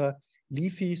either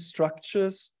leafy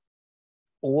structures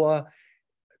or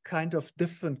kind of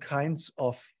different kinds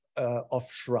of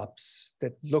shrubs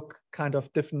that look kind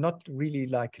of different, not really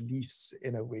like leaves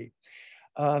in a way.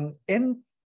 And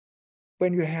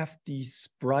when you have these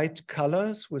bright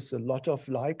colors with a lot of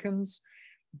lichens,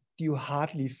 you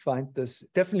hardly find this,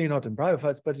 definitely not in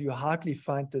bryophytes, but you hardly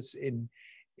find this in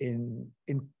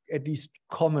at least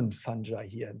common fungi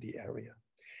here in the area.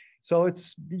 So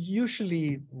it's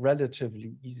usually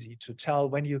relatively easy to tell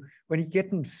when you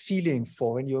get a feeling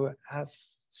for, when you have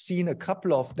seen a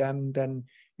couple of them, then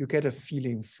you get a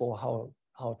feeling for how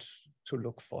to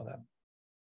look for them.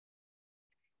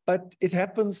 But it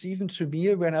happens even to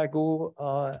me when I go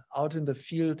out in the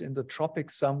field in the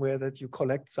tropics somewhere that you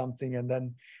collect something and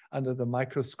then under the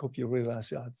microscope you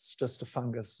realize, yeah, it's just a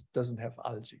fungus, it doesn't have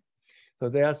algae. So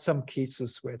there are some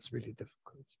cases where it's really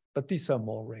difficult, but these are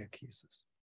more rare cases.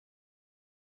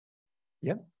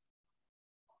 Yeah.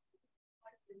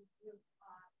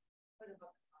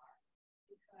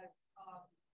 Because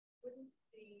wouldn't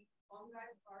the fungi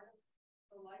part of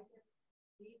the lichen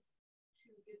need to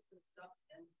get some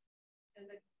substance? And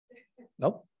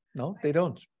No, they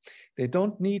don't. They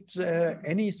don't need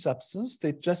any substance.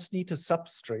 They just need a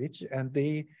substrate, and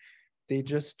they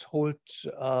just hold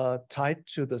tight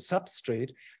to the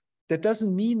substrate. That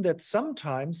doesn't mean that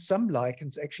sometimes some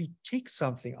lichens actually take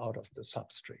something out of the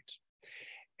substrate.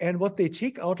 And what they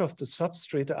take out of the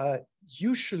substrate are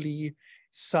usually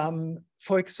some,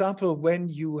 for example, when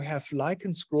you have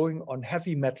lichens growing on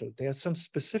heavy metal, there are some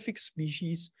specific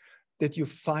species that you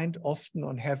find often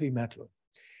on heavy metal.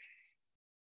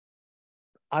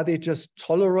 Are they just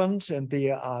tolerant and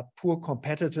they are poor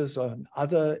competitors on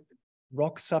other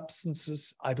rock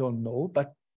substances? I don't know,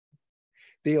 but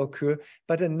they occur.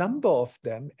 But a number of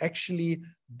them, actually,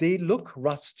 they look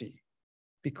rusty.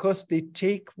 because they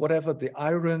take whatever the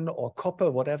iron or copper,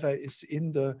 whatever is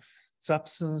in the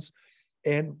substance,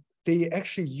 and they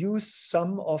actually use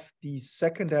some of the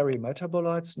secondary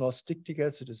metabolites. Norstitic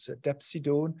acid is a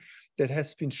depsidone that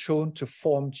has been shown to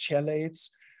form chelates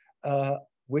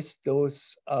with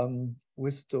those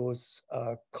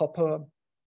copper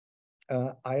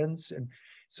ions. And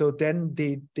so then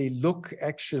they look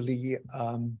actually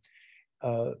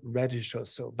reddish or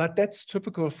so. But that's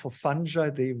typical for fungi.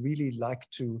 They really like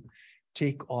to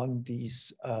take on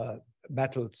these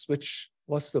metals, which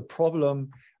was the problem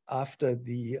after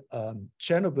the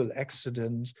Chernobyl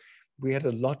accident. We had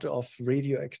a lot of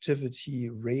radioactivity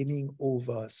raining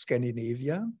over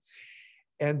Scandinavia.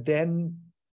 And then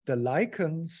the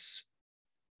lichens,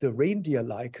 the reindeer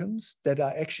lichens that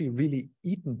are actually really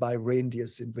eaten by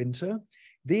reindeers in winter,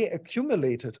 they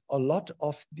accumulated a lot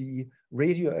of the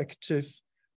radioactive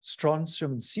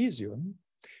strontium and cesium.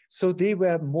 So they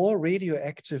were more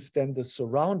radioactive than the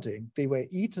surrounding. They were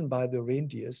eaten by the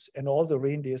reindeers, and all the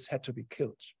reindeers had to be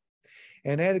killed.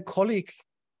 And I had a colleague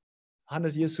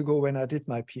 100 years ago when I did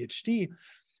my PhD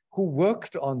who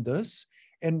worked on this,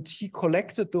 and he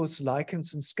collected those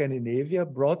lichens in Scandinavia,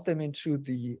 brought them into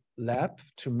the lab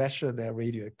to measure their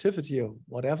radioactivity or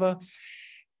whatever.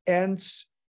 And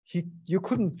you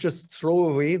couldn't just throw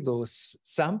away those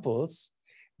samples.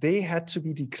 They had to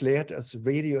be declared as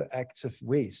radioactive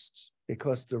waste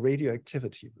because the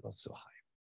radioactivity was so high,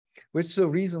 which is the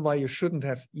reason why you shouldn't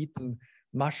have eaten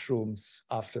mushrooms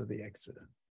after the accident.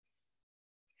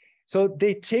 So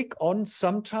they take on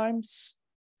sometimes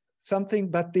something,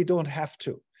 but they don't have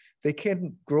to. They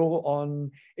can grow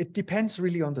on, it depends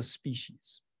really on the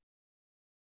species.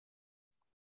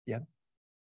 Yeah.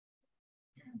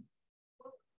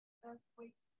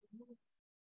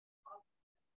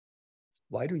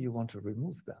 Why do you want to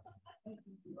remove them?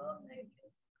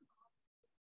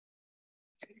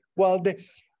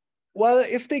 Well,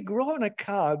 if they grow on a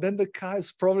car, then the car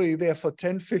is probably there for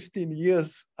 10, 15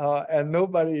 years and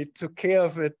nobody took care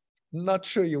of it. Not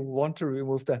sure you want to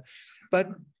remove them, but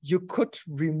you could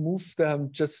remove them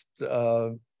just,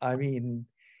 I mean,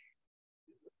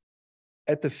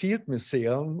 at the Field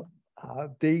Museum,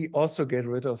 they also get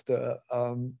rid of the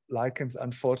lichens.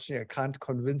 Unfortunately, I can't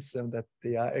convince them that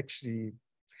they are actually,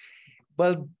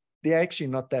 well, they're actually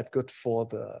not that good for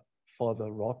the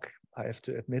rock. I have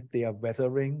to admit, they are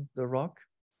weathering the rock,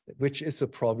 which is a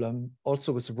problem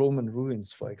also with Roman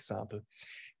ruins, for example.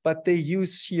 But they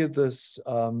use here this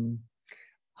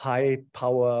high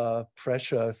power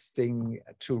pressure thing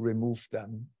to remove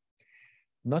them.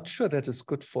 Not sure that is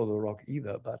good for the rock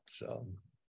either, but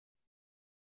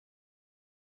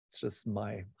it's just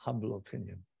my humble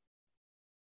opinion.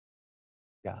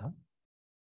 Yeah.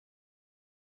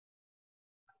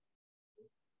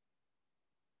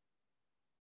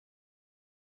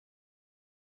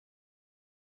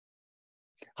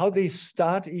 How they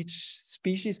start each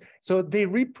species. So they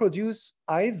reproduce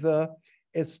either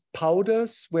as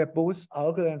powders where both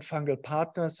algal and fungal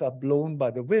partners are blown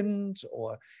by the wind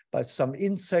or by some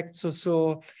insects or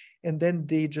so. And then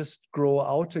they just grow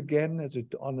out again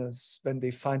when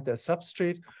they find their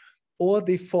substrate, or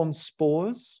they form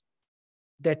spores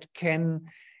that can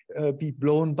be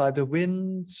blown by the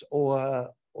wind or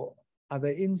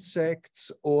other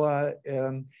insects, or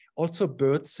also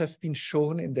birds have been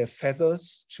shown in their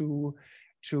feathers to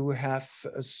have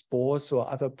spores or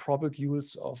other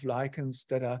propagules of lichens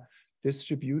that are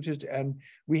distributed. And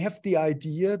we have the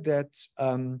idea that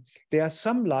there are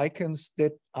some lichens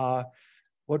that are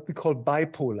what we call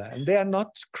bipolar, and they are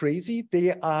not crazy.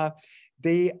 They are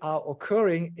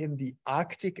occurring in the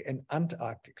Arctic and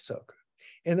Antarctic circle.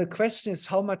 And the question is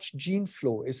how much gene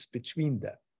flow is between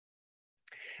them.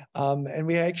 And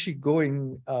we are actually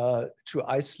going to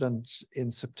Iceland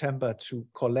in September to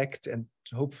collect and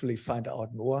hopefully find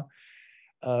out more.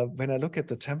 When I look at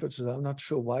the temperatures, I'm not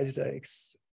sure why did I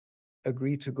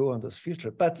agree to go on this field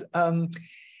trip. But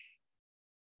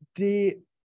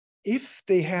if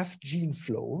they have gene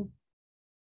flow,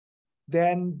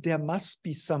 then there must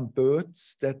be some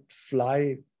birds that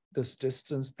fly this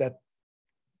distance that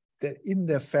in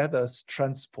their feathers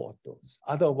transport those.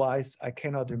 Otherwise, I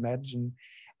cannot imagine.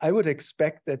 I would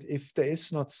expect that if there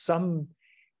is not some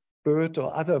bird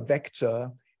or other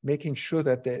vector making sure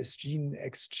that there is gene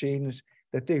exchange,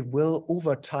 that they will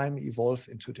over time evolve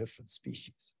into different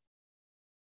species.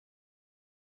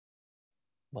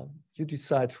 Well, you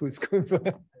decide who is going for.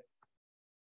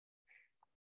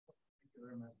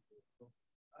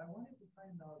 I wanted to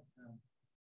find out the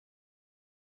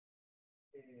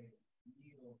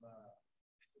need of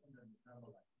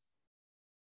metabolites.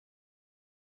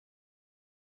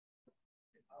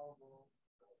 The algal,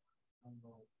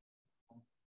 fungal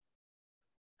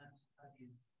that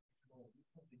is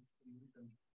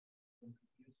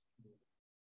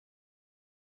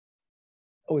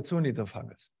Oh, it's only the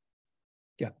fungus.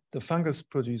 Yeah, the fungus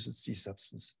produces these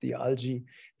substances. The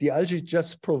algae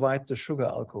just provide the sugar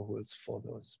alcohols for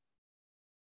those.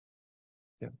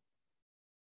 Yeah.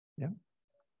 Yeah.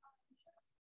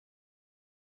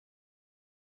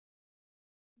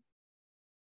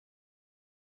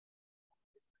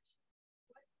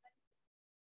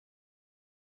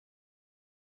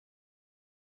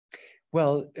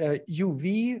 Well,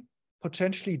 UV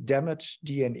potentially damage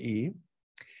DNA,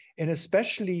 and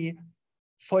especially,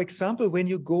 for example, when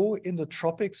you go in the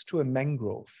tropics to a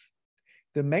mangrove,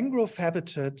 the mangrove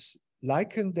habitat,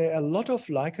 there are a lot of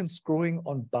lichens growing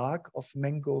on bark of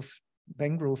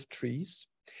mangrove trees,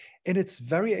 and it's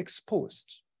very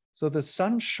exposed. So the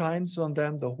sun shines on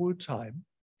them the whole time.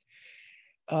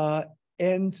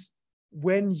 And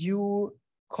when you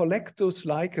collect those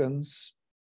lichens,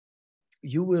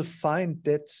 you will find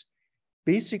that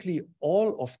basically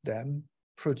all of them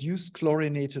produce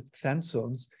chlorinated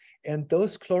xanthones. And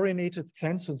those chlorinated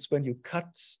xanthones, when you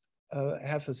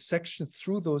have a section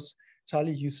through those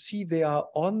thalli, you see they are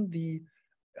on the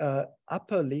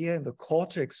upper layer in the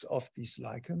cortex of these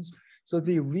lichens. So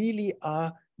they really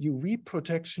are UV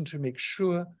protection to make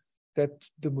sure that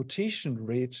the mutation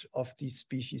rate of these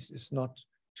species is not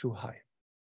too high.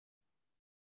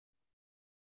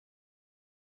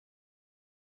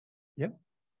 Yeah.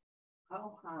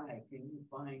 How high can you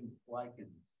find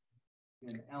lichens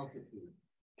in altitude?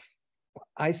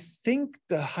 I think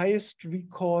the highest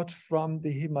record from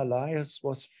the Himalayas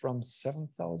was from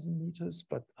 7,000 meters,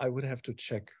 but I would have to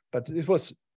check. But it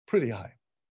was pretty high.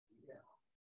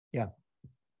 Yeah.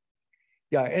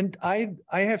 Yeah, and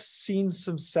I have seen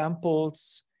some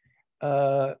samples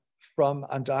from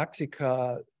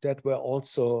Antarctica that were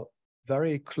also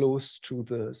very close to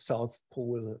the South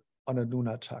Pole on a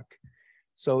nunatak.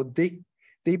 So they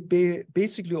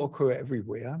basically occur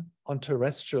everywhere on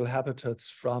terrestrial habitats,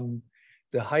 from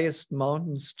the highest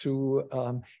mountains to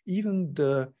even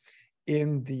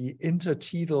in the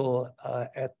intertidal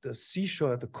at the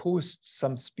seashore, the coast,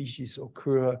 some species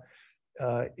occur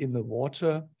in the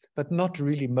water, but not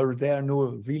really, there are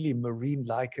no really marine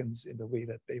lichens in the way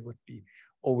that they would be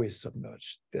always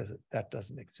submerged. That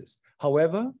doesn't exist.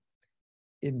 However,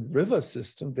 in river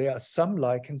system, there are some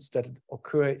lichens that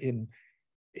occur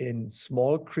in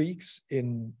small creeks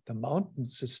in the mountain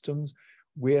systems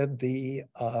where they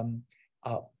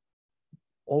are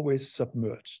always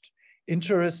submerged.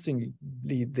 Interestingly,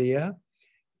 there,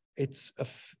 it's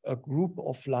a group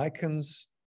of lichens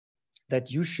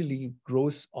that usually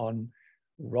grows on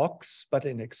rocks, but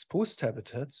in exposed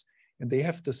habitats. And they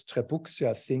have this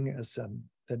Trebuchia thing as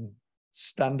the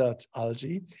standard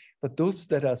algae, but those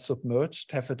that are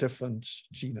submerged have a different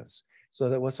genus. So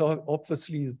there was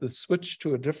obviously the switch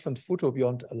to a different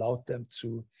photobiont allowed them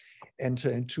to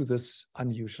enter into this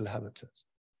unusual habitat.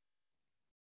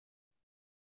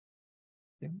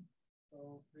 Yeah.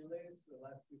 So related to the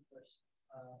last few questions,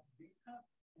 do you have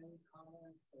any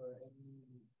comments or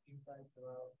any insights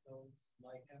about those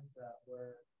lichens that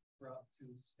were brought to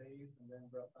space and then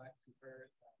brought back to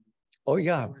Earth? Oh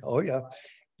yeah, oh yeah.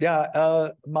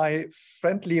 Yeah, my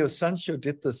friend Leo Sancho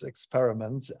did this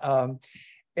experiment.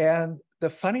 And the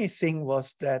funny thing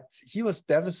was that he was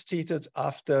devastated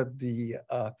after the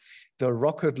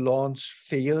rocket launch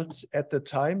failed at the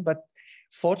time, but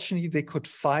fortunately they could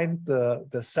find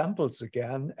the samples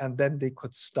again, and then they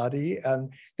could study,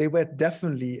 and they were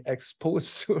definitely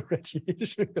exposed to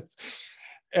radiation.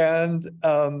 And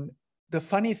the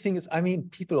funny thing is, I mean,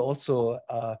 people also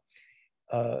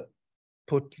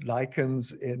put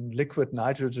lichens in liquid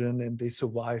nitrogen and they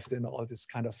survived and all this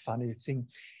kind of funny thing.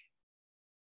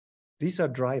 These are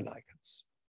dry lichens.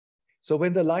 So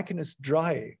when the lichen is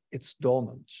dry, it's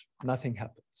dormant, nothing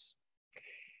happens.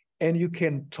 And you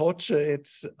can torture it,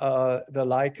 the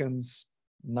lichens,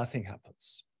 nothing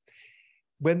happens.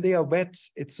 When they are wet,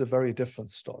 it's a very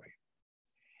different story.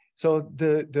 So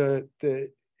the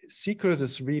secret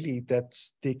is really that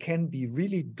they can be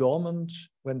really dormant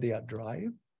when they are dry.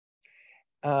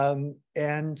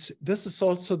 And this is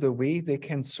also the way they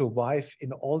can survive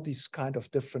in all these kind of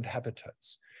different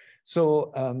habitats.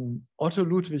 So Otto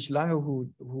Ludwig Lange,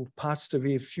 who passed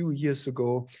away a few years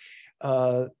ago,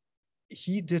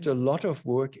 he did a lot of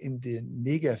work in the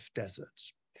Negev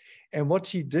desert. And what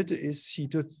he did is he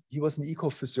was an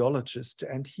ecophysiologist,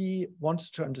 and he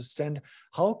wanted to understand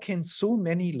how can so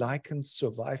many lichens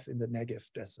survive in the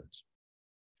Negev desert.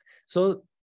 So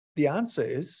the answer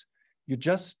is you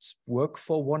just work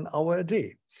for 1 hour a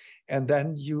day. and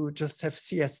then you just have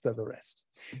siesta the rest.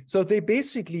 So they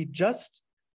basically just,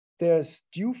 there's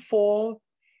dew fall,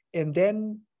 and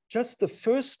then just the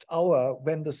first hour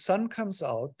when the sun comes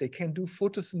out, they can do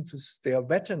photosynthesis, they are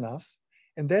wet enough,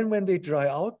 and then when they dry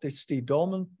out, they stay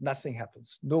dormant, nothing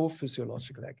happens, no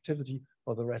physiological activity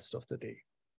for the rest of the day.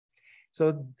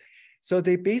 So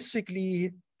they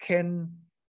basically can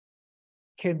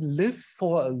live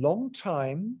for a long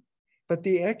time, but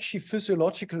they actually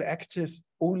physiologically active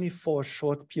only for a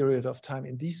short period of time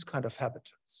in these kind of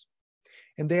habitats.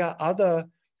 And there are other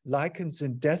lichens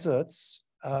in deserts.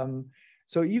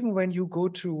 So even when you go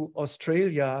to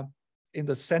Australia, in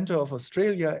the center of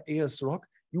Australia, Ayers Rock,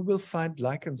 you will find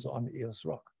lichens on Ayers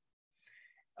Rock.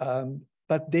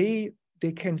 But they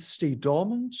can stay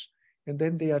dormant, and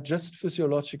then they are just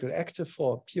physiologically active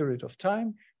for a period of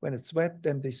time. When it's wet,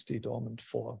 then they stay dormant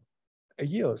for a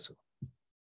year or so,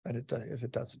 and if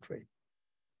it doesn't rain.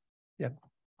 Yeah.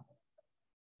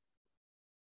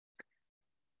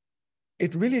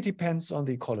 It really depends on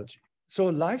the ecology.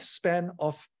 So lifespan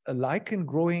of a lichen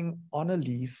growing on a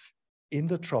leaf in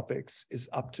the tropics is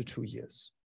up to 2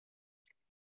 years.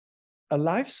 A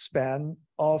lifespan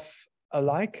of a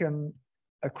lichen,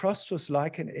 a crustose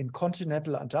lichen in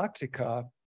continental Antarctica,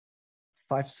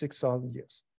 5,000–6,000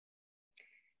 years.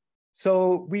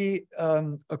 So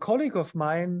a colleague of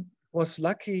mine was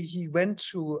lucky. He went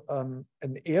to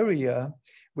an area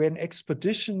where an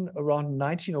expedition around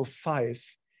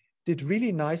 1905 did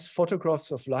really nice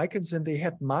photographs of lichens, and they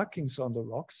had markings on the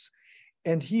rocks.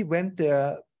 And he went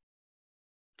there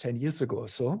 10 years ago or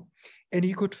so, and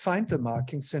he could find the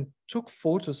markings and took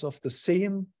photos of the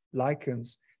same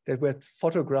lichens that were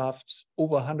photographed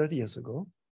over 100 years ago.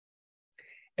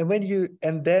 And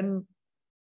then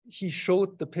he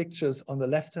showed the pictures on the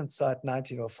left-hand side,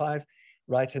 1905,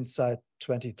 right-hand side,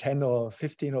 2010 or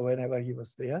 15 or whenever he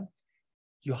was there.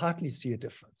 You hardly see a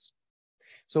difference.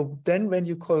 So then when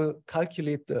you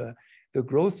calculate the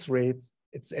growth rate,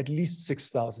 it's at least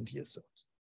 6,000 years old.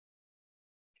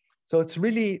 So it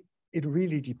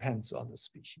really depends on the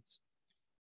species.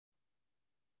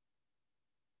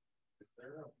 Is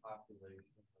there a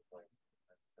population of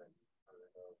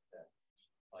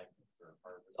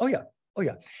Oh yeah. Oh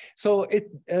yeah. So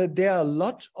there are a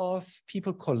lot of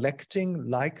people collecting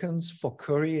lichens for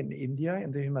curry in India,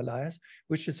 in the Himalayas,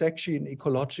 which is actually an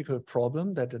ecological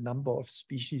problem that a number of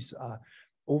species are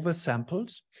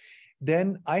oversampled.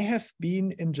 Then I have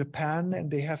been in Japan,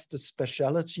 and they have the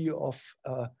specialty of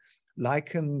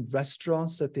lichen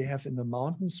restaurants that they have in the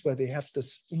mountains, where they have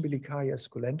this Umbilicaria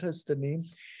esculenta is the name.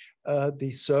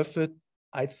 They serve it.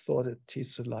 I thought it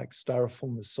tasted like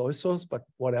styrofoam with soy sauce, but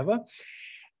whatever.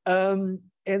 And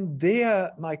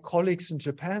there, my colleagues in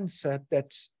Japan said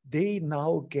that they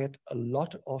now get a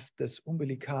lot of this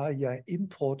Umbilicaria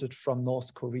imported from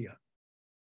North Korea.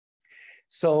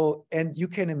 So, and you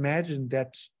can imagine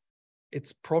that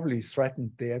it's probably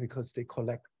threatened there because they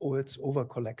collect, or it's over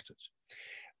collected.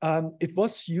 It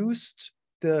was used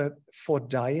for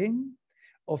dyeing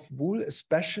of wool,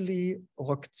 especially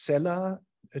Roxella,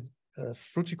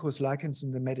 fruticose lichens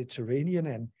in the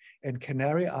Mediterranean and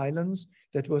Canary Islands,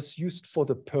 that was used for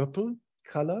the purple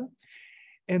color.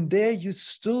 And there you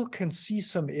still can see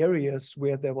some areas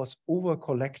where there was over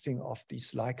collecting of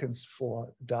these lichens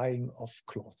for dyeing of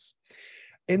cloths.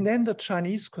 And then the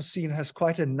Chinese cuisine has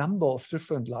quite a number of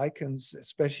different lichens,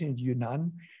 especially in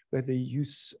Yunnan, where they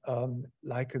use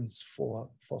lichens for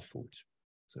food.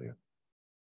 So yeah.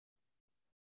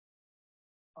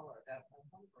 Color that I'm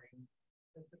wondering,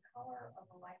 does the color of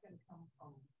a lichen come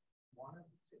from one of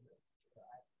the two, the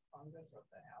fungus or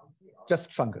the algae? Or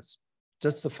just fungus,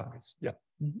 just the fungus, yeah.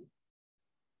 Mm-hmm.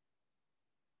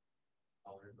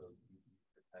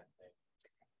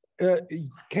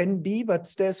 Can be,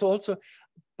 but there's also,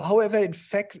 however, in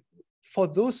fact, for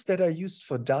those that are used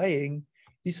for dyeing,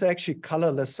 these are actually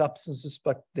colorless substances,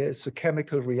 but there's a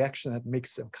chemical reaction that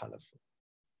makes them colorful.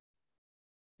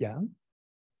 Yeah.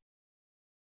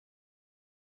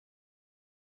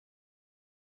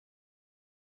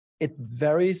 It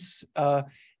varies.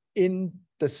 In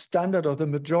the standard or the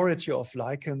majority of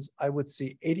lichens, I would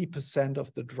say 80%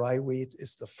 of the dry weight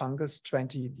is the fungus,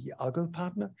 20 the algal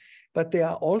partner. But there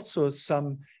are also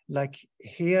some like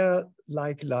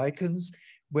hair-like lichens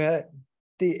where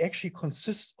they actually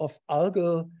consist of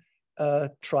algal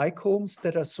trichomes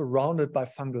that are surrounded by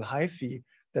fungal hyphae,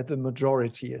 that the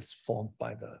majority is formed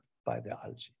by the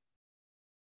algae.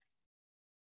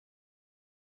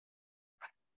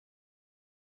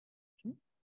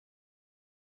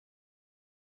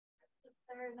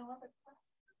 There are no other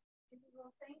questions.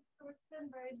 Well, thanks, Thorsten,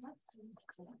 very much.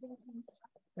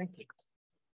 Thank you.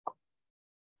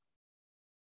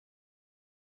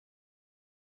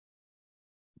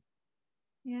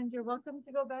 And you're welcome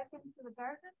to go back into the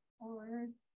garden or